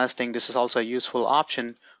profile nesting, this is also a useful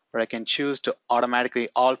option where I can choose to automatically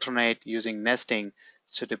alternate using nesting.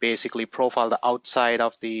 So to basically profile the outside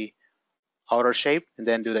of the outer shape and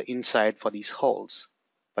then do the inside for these holes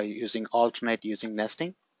by using alternate using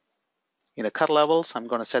nesting. In the cut levels, I'm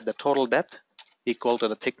going to set the total depth equal to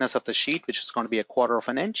the thickness of the sheet, which is going to be 1/4 of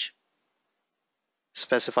an inch.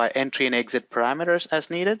 Specify entry and exit parameters as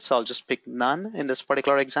needed. So I'll just pick none in this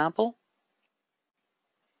particular example.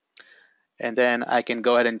 And then I can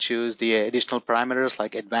go ahead and choose the additional parameters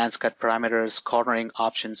like advanced cut parameters, cornering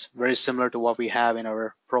options, very similar to what we have in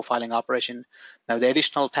our profiling operation. Now the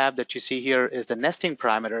additional tab that you see here is the nesting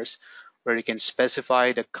parameters, where you can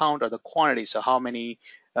specify the count or the quantity. So how many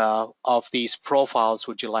of these profiles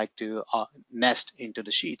would you like to nest into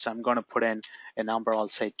the sheet? So I'm going to put in a number, I'll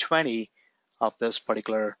say 20 of this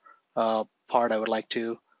particular part I would like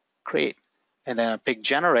to create. And then I pick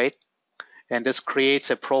generate. And this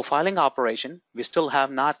creates a profiling operation. We still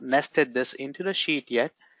have not nested this into the sheet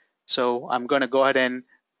yet. So I'm going to go ahead and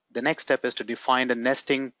the next step is to define the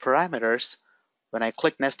nesting parameters. When I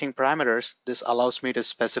click nesting parameters, this allows me to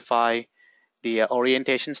specify the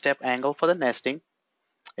orientation step angle for the nesting.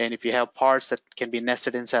 And if you have parts that can be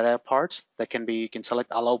nested inside of parts, you can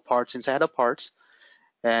select allow parts inside of parts.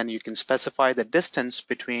 And you can specify the distance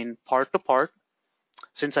between part to part.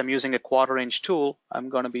 Since I'm using a 1/4 inch tool, I'm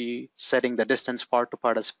going to be setting the distance part to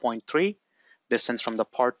part as 0.3, distance from the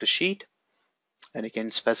part to sheet. And you can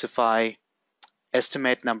specify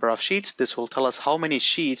estimate number of sheets. This will tell us how many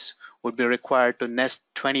sheets would be required to nest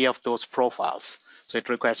 20 of those profiles. So it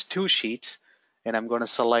requires 2 sheets, and I'm going to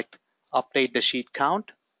select update the sheet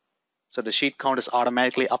count. So the sheet count is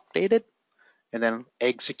automatically updated, and then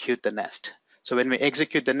execute the nest. So when we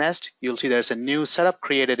execute the nest, you'll see there's a new setup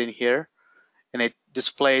created in here, and it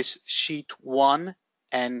displays sheet 1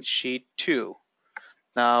 and sheet 2.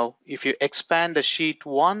 Now, if you expand the sheet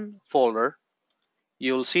 1 folder,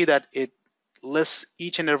 you'll see that it lists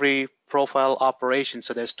each and every profile operation.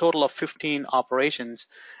 So there's a total of 15 operations,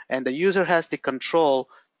 and the user has the control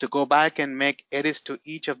to go back and make edits to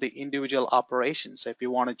each of the individual operations. So if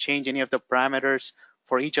you want to change any of the parameters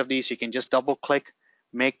for each of these, you can just double click,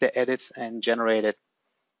 make the edits, and generate it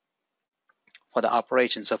for the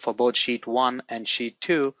operation. So for both sheet 1 and sheet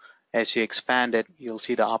 2, as you expand it, you'll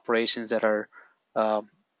see the operations that are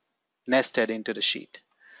nested into the sheet.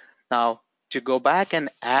 Now, to go back and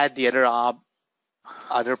add the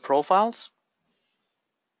other profiles.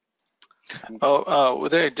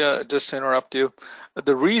 Uday, just to interrupt you.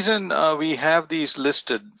 The reason we have these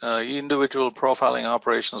listed, individual profiling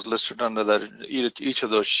operations listed under each of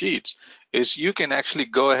those sheets, is you can actually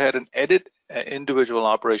go ahead and edit an individual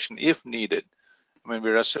operation if needed. I mean,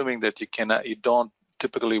 we're assuming that you don't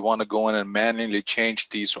typically want to go in and manually change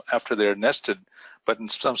these after they're nested, but in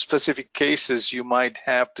some specific cases, you might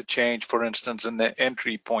have to change, for instance, in the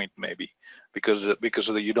entry point maybe, because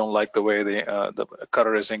you don't like the way the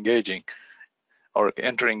cutter is engaging or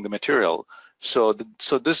entering the material. So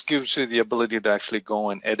this gives you the ability to actually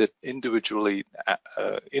go and edit individual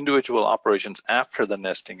operations after the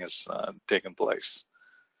nesting has taken place.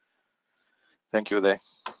 Thank you, Uday.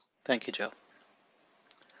 Thank you, Joe.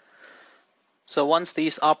 So once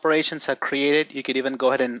these operations are created, you could even go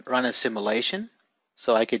ahead and run a simulation.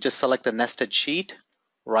 So I could just select the nested sheet,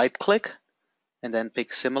 right click, and then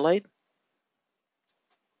pick simulate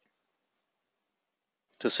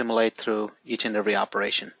to simulate through each and every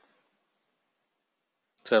operation.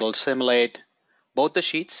 So it'll simulate both the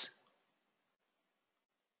sheets,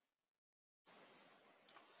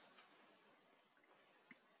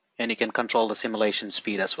 and you can control the simulation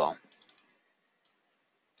speed as well.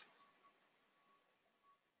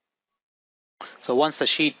 So once the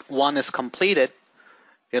sheet 1 is completed,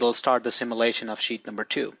 it'll start the simulation of sheet number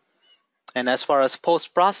 2. And as far as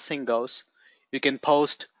post-processing goes, you can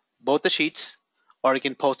post both the sheets, or you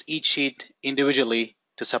can post each sheet individually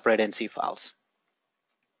to separate NC files.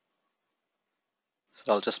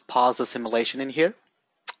 So I'll just pause the simulation in here.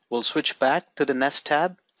 We'll switch back to the Nest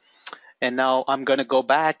tab. And now I'm going to go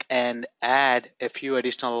back and add a few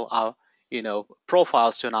additional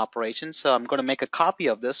profiles to an operation. So I'm going to make a copy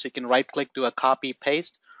of this. You can right click, do a copy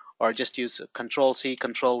paste, or just use Control C,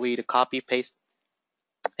 Control V to copy paste.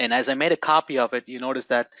 And as I made a copy of it, you notice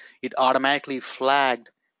that it automatically flagged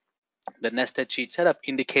the nested sheet setup,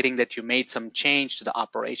 indicating that you made some change to the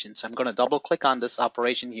operation. So I'm going to double click on this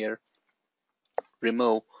operation here,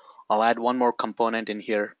 remove. I'll add one more component in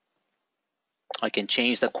here. I can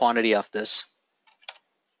change the quantity of this,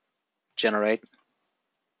 generate.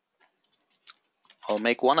 I'll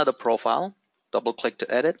make one other profile, double click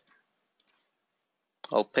to edit.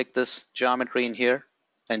 I'll pick this geometry in here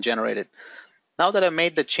and generate it. Now that I've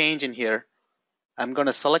made the change in here, I'm going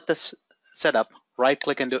to select this setup, right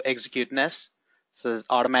click and do execute nest. So it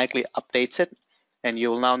automatically updates it. And you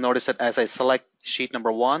will now notice that as I select sheet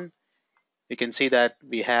number 1, you can see that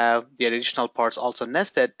we have the additional parts also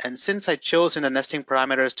nested. And since I chose in the nesting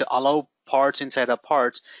parameters to allow parts inside of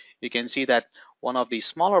parts, you can see that one of the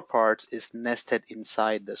smaller parts is nested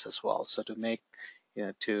inside this as well. So to make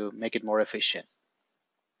it more efficient.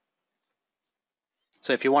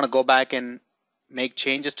 So if you want to go back and make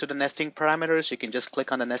changes to the nesting parameters, you can just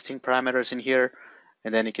click on the nesting parameters in here,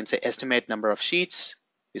 and then you can say estimate number of sheets.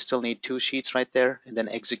 You still need 2 sheets right there, and then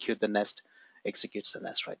execute the nest, executes the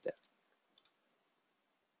nest right there.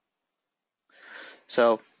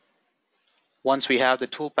 So once we have the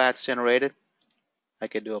toolpaths generated, I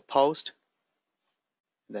can do a post,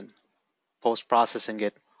 then post-processing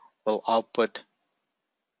it will output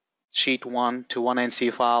sheet 1 to one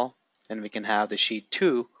NC file, and we can have the sheet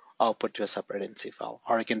 2 output to a separate NC file.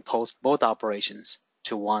 Or you can post both operations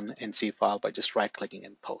to one NC file by just right-clicking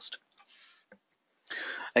and post.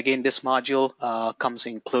 Again, this module comes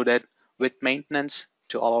included with maintenance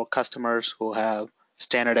to all our customers who have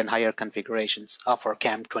standard and higher configurations of our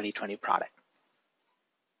CAM 2020 product.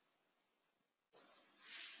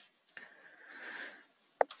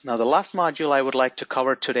 Now, the last module I would like to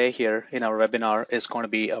cover today here in our webinar is going to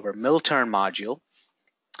be our mill turn module.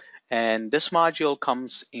 And this module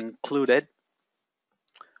comes included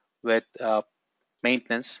with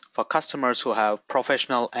maintenance for customers who have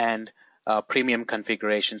professional and premium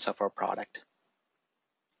configurations of our product.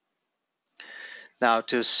 Now,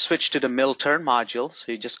 to switch to the mill turn module,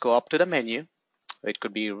 so you just go up to the menu. It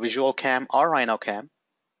could be VisualCAM or RhinoCAM,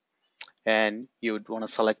 and you would want to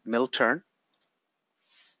select mill turn.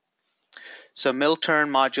 So mill turn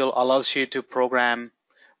module allows you to program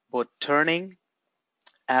both turning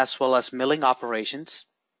as well as milling operations.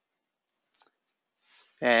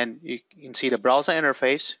 And you can see the browser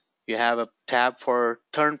interface. You have a tab for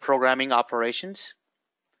turn programming operations,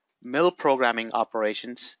 mill programming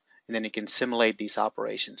operations, and then you can simulate these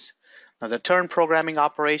operations. Now, the turn programming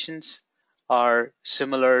operations are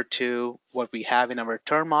similar to what we have in our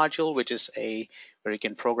turn module, which is where you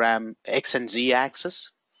can program X and Z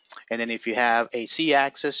axis. And then if you have a C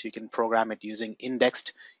axis, you can program it using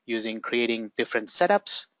indexed, creating different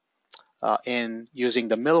setups in using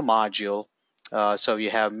the mill module. So you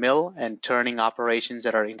have mill and turning operations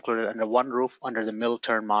that are included under one roof under the mill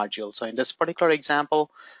turn module. So in this particular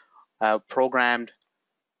example, I've programmed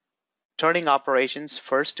turning operations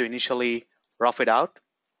first to initially rough it out.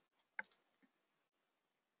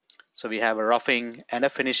 So we have a roughing and a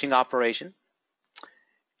finishing operation.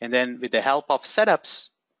 And then with the help of setups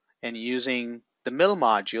and using the mill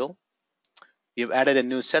module, we've added a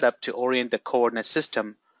new setup to orient the coordinate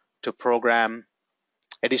system to program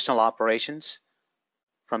additional operations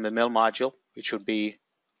from the mill module, which would be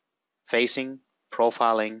facing,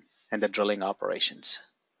 profiling, and the drilling operations.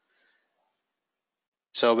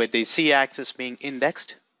 So with the C-axis being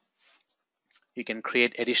indexed, you can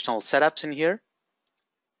create additional setups in here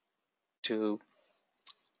to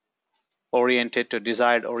orient it to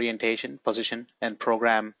desired orientation, position, and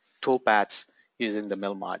program toolpaths using the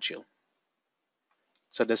mill module.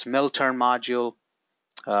 So this mill turn module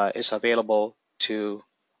is available to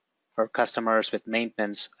our customers with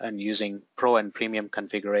maintenance and using Pro and Premium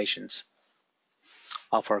configurations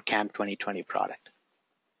of our CAM 2020 product.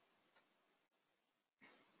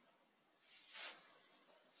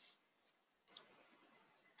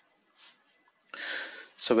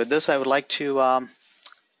 So with this, I would like to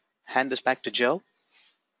hand this back to Joe.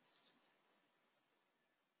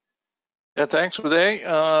 Yeah, thanks,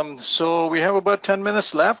 Uday. So we have about 10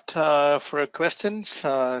 minutes left for questions.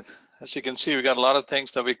 As you can see, we got a lot of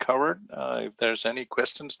things that we covered. If there's any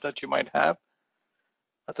questions that you might have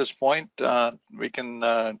at this point, we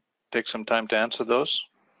can take some time to answer those.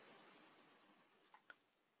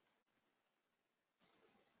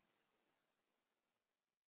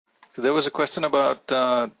 So there was a question about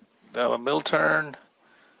a mill turn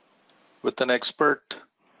with an expert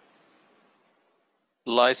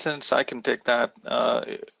license. I can take that.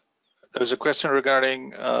 There's a question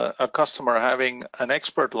regarding a customer having an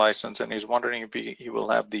expert license, and he's wondering if he will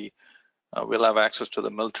have the will have access to the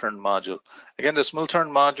mill turn module. Again, this mill turn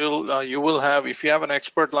module, you will have, if you have an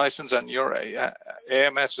expert license and your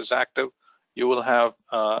AMS is active, you will have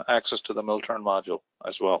access to the mill turn module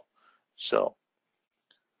as well. So,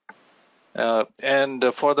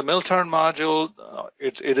 and for the mill turn module,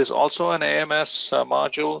 it is also an AMS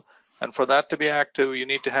module, and for that to be active, you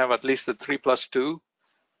need to have at least the 3+2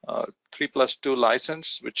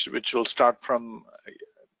 license, which will start from,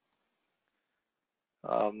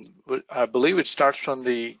 I believe it starts from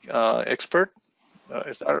the expert.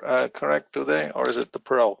 Is that correct today, or is it the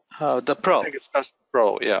Pro? The Pro. I think it starts from the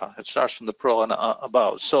Pro. Yeah, it starts from the Pro and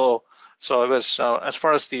above. So it was as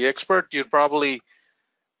far as the expert, you probably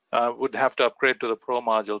would have to upgrade to the Pro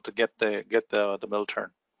module to get the mill turn,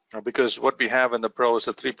 because what we have in the Pro is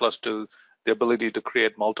a 3+2, the ability to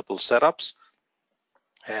create multiple setups,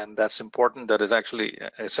 and that's important. That is actually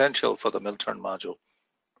essential for the mill turn module.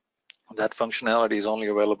 That functionality is only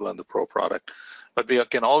available in the Pro product. But we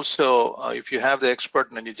can also, if you have the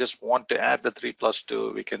expert and you just want to add the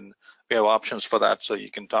 3+2, we have options for that, so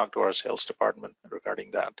you can talk to our sales department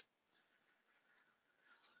regarding that.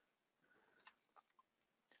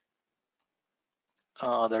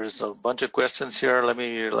 There's a bunch of questions here. Let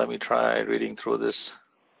me try reading through this.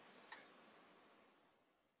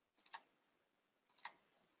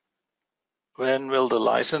 When will the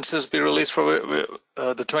licenses be released for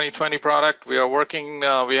the 2020 product? We are working,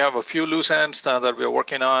 we have a few loose ends that we are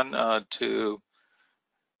working on to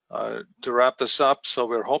wrap this up. So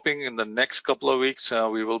we're hoping in the next couple of weeks,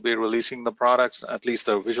 we will be releasing the products, at least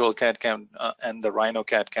the VisualCAD CAM and the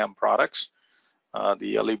RhinoCAD CAM products.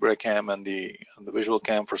 The LibreCAM and the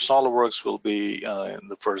VisualCAM for SolidWorks will be in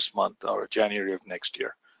the first month or January of next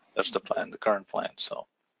year. That's the plan, the current plan. So.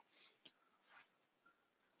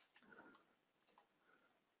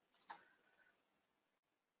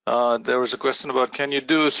 There was a question about, can you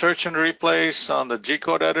do search and replace on the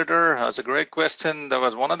G-code editor? That's a great question. That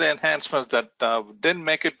was one of the enhancements that didn't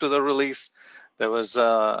make it to the release. There was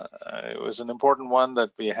it was an important one that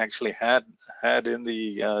we actually had in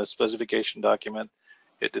the specification document.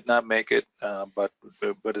 It did not make it, but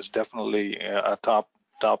it's definitely a top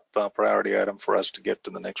priority item for us to get to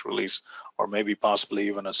the next release, or maybe possibly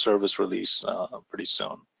even a service release pretty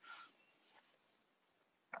soon.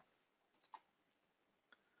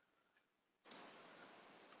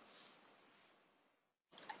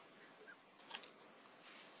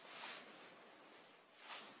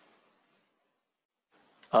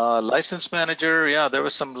 License manager, yeah, there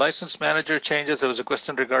was some license manager changes. There was a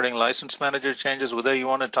question regarding license manager changes. Uday, you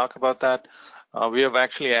want to talk about that? We have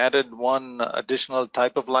actually added one additional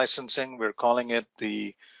type of licensing. We're calling it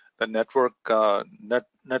the network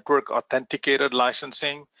authenticated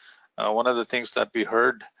licensing. One of the things that we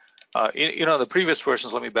heard, the previous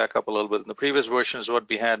versions, let me back up a little bit. In the previous versions, what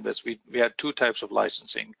we had was we had two types of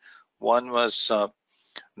licensing. One was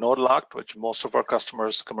node locked, which most of our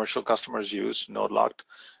customers, commercial customers, use node locked,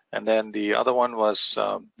 and then the other one was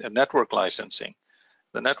a network licensing.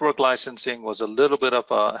 The network licensing was a little bit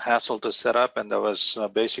of a hassle to set up, and that was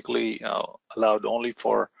basically allowed only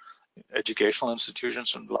for educational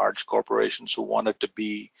institutions and large corporations who wanted to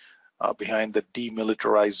be behind the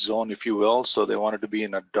demilitarized zone, if you will. So they wanted to be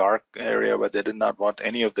in a dark area where they did not want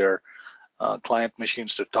any of their client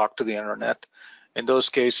machines to talk to the internet. In those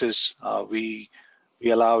cases, we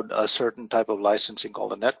we allowed a certain type of licensing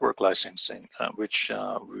called a network licensing, which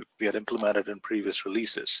we had implemented in previous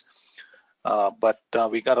releases. But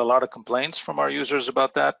we got a lot of complaints from our users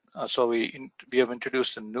about that. So we have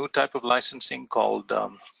introduced a new type of licensing called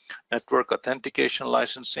network authentication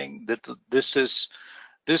licensing.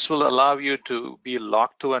 This will allow you to be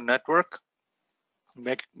locked to a network.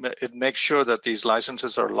 It makes sure that these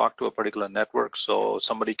licenses are locked to a particular network, so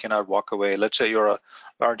somebody cannot walk away. Let's say you're a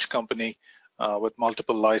large company with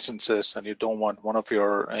multiple licenses, and you don't want one of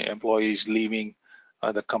your employees leaving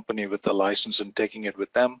the company with the license and taking it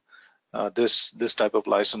with them. This type of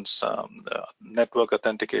license, network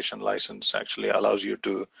authentication license, actually allows you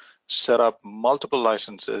to set up multiple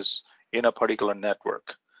licenses in a particular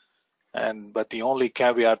network. But the only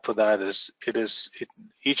caveat for that is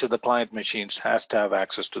each of the client machines has to have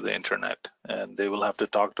access to the internet, and they will have to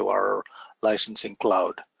talk to our licensing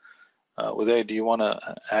cloud. Uday, do you want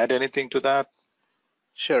to add anything to that?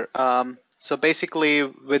 Sure. So basically,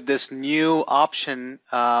 with this new option,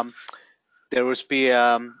 there would be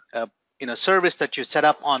a service that you set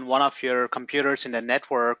up on one of your computers in the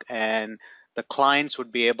network, and the clients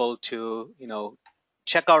would be able to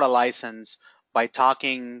check out a license by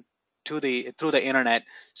talking through the internet.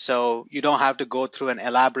 So you don't have to go through an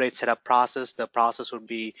elaborate setup process. The process would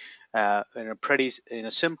be pretty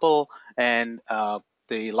simple, and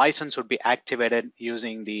the license would be activated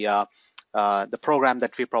using the program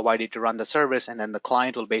that we provided to run the service, and then the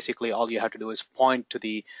client will basically, all you have to do is point to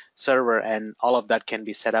the server, and all of that can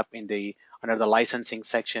be set up under the licensing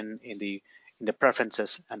section in the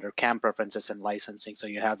preferences under CAM preferences and licensing. So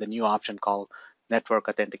you have the new option called network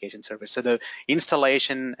authentication service. So the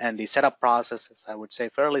installation and the setup process is, I would say,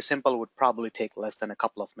 fairly simple. Would probably take less than a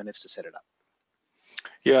couple of minutes to set it up.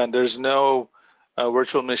 Yeah, and there's no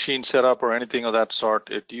virtual machine setup or anything of that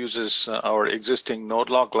sort. It uses our existing node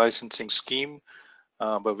lock licensing scheme,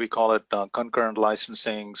 but we call it concurrent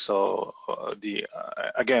licensing. So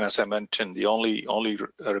again, as I mentioned, the only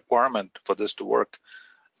requirement for this to work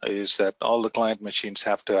is that all the client machines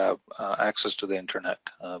have to have access to the internet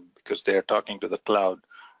because they are talking to the cloud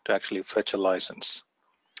to actually fetch a license.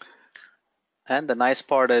 And the nice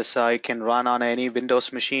part is it can run on any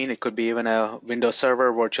Windows machine. It could be even a Windows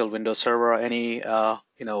server, virtual Windows server, any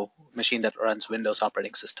machine that runs Windows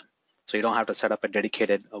operating system. So you don't have to set up a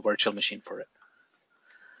dedicated virtual machine for it.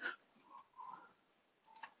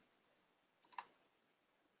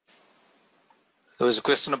 There was a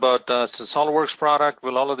question about the SolidWorks product.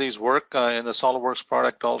 Will all of these work in the SolidWorks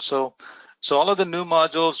product also? So all of the new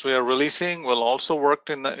modules we are releasing will also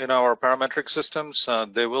work in our parametric systems.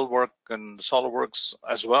 They will work in SolidWorks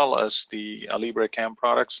as well as the LibreCAM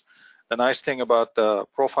products. The nice thing about the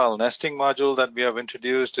profile nesting module that we have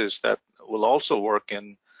introduced is that will also work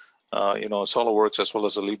in SolidWorks as well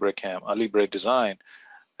as a LibreCAM, a Libre design.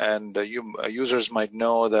 And users might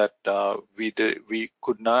know that we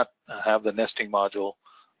could not have the nesting module,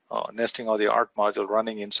 nesting or the art module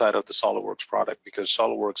running inside of the SolidWorks product because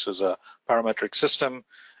SolidWorks is a parametric system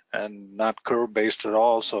and not curve-based at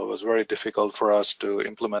all. So it was very difficult for us to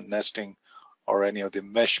implement nesting or any of the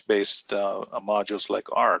mesh-based modules like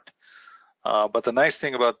art. But the nice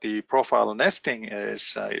thing about the profile nesting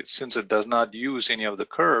is since it does not use any of the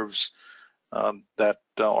curves,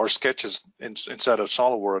 or sketches inside of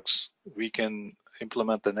SolidWorks, we can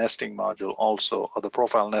implement the nesting module also, or the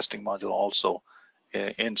profile nesting module also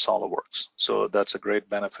in SolidWorks. So that's a great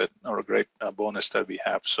benefit or a great bonus that we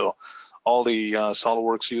have. So all the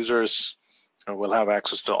SolidWorks users will have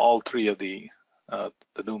access to all three of the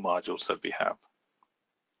new modules that we have.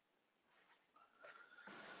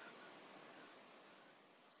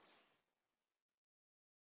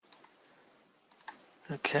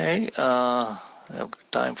 Okay, I have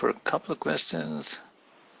time for a couple of questions.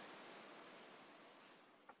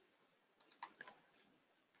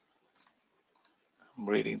 I'm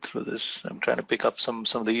reading through this. I'm trying to pick up some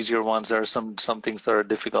of the easier ones. There are some things that are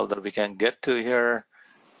difficult that we can get to here.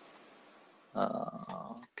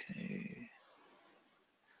 Okay.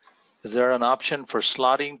 Is there an option for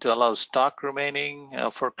slotting to allow stock remaining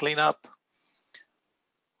for cleanup?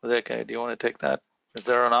 Okay, do you want to take that? Is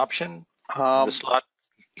there an option in the slot?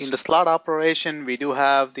 In the slot operation, we do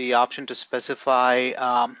have the option to specify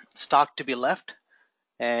stock to be left,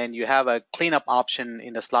 and you have a cleanup option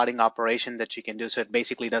in the slotting operation that you can do. So it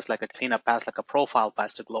basically does like a cleanup pass, like a profile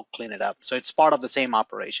pass to go clean it up. So it's part of the same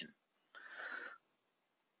operation.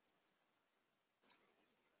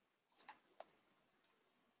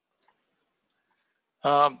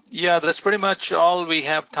 Yeah, that's pretty much all we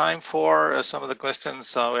have time for. Some of the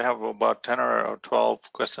questions, we have about 10 or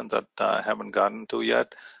 12 questions that I haven't gotten to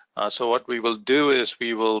yet. So what we will do is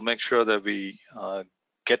we will make sure that we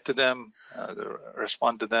get to them,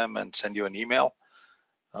 respond to them, and send you an email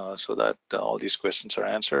so that all these questions are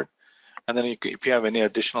answered. And then if you have any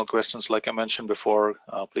additional questions, like I mentioned before,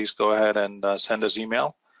 please go ahead and send us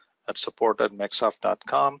email at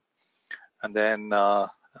support@mecsoft.com. And then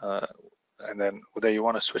Uday, you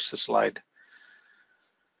want to switch the slide?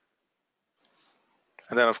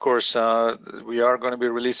 And then, of course, we are going to be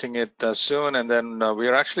releasing it soon. And then we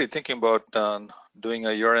are actually thinking about doing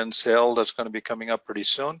a year-end sale that's going to be coming up pretty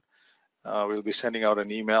soon. We'll be sending out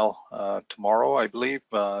an email tomorrow, I believe,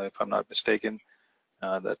 if I'm not mistaken.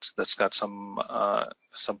 That's got some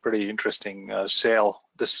pretty interesting sale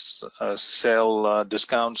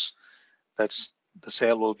discounts. The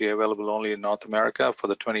sale will be available only in North America for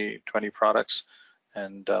the 2020 products,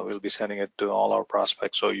 and we'll be sending it to all our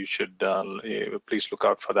prospects. So you should please look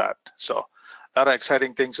out for that. So a lot of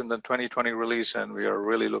exciting things in the 2020 release, and we are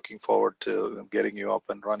really looking forward to getting you up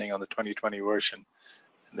and running on the 2020 version.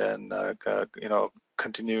 And then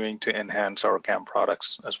continuing to enhance our CAM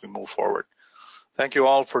products as we move forward. Thank you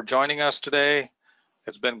all for joining us today.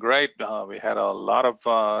 It's been great. We had a lot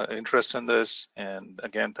of interest in this. And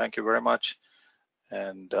again, thank you very much.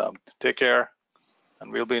 And take care,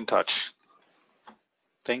 and we'll be in touch.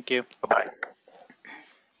 Thank you. Bye-bye.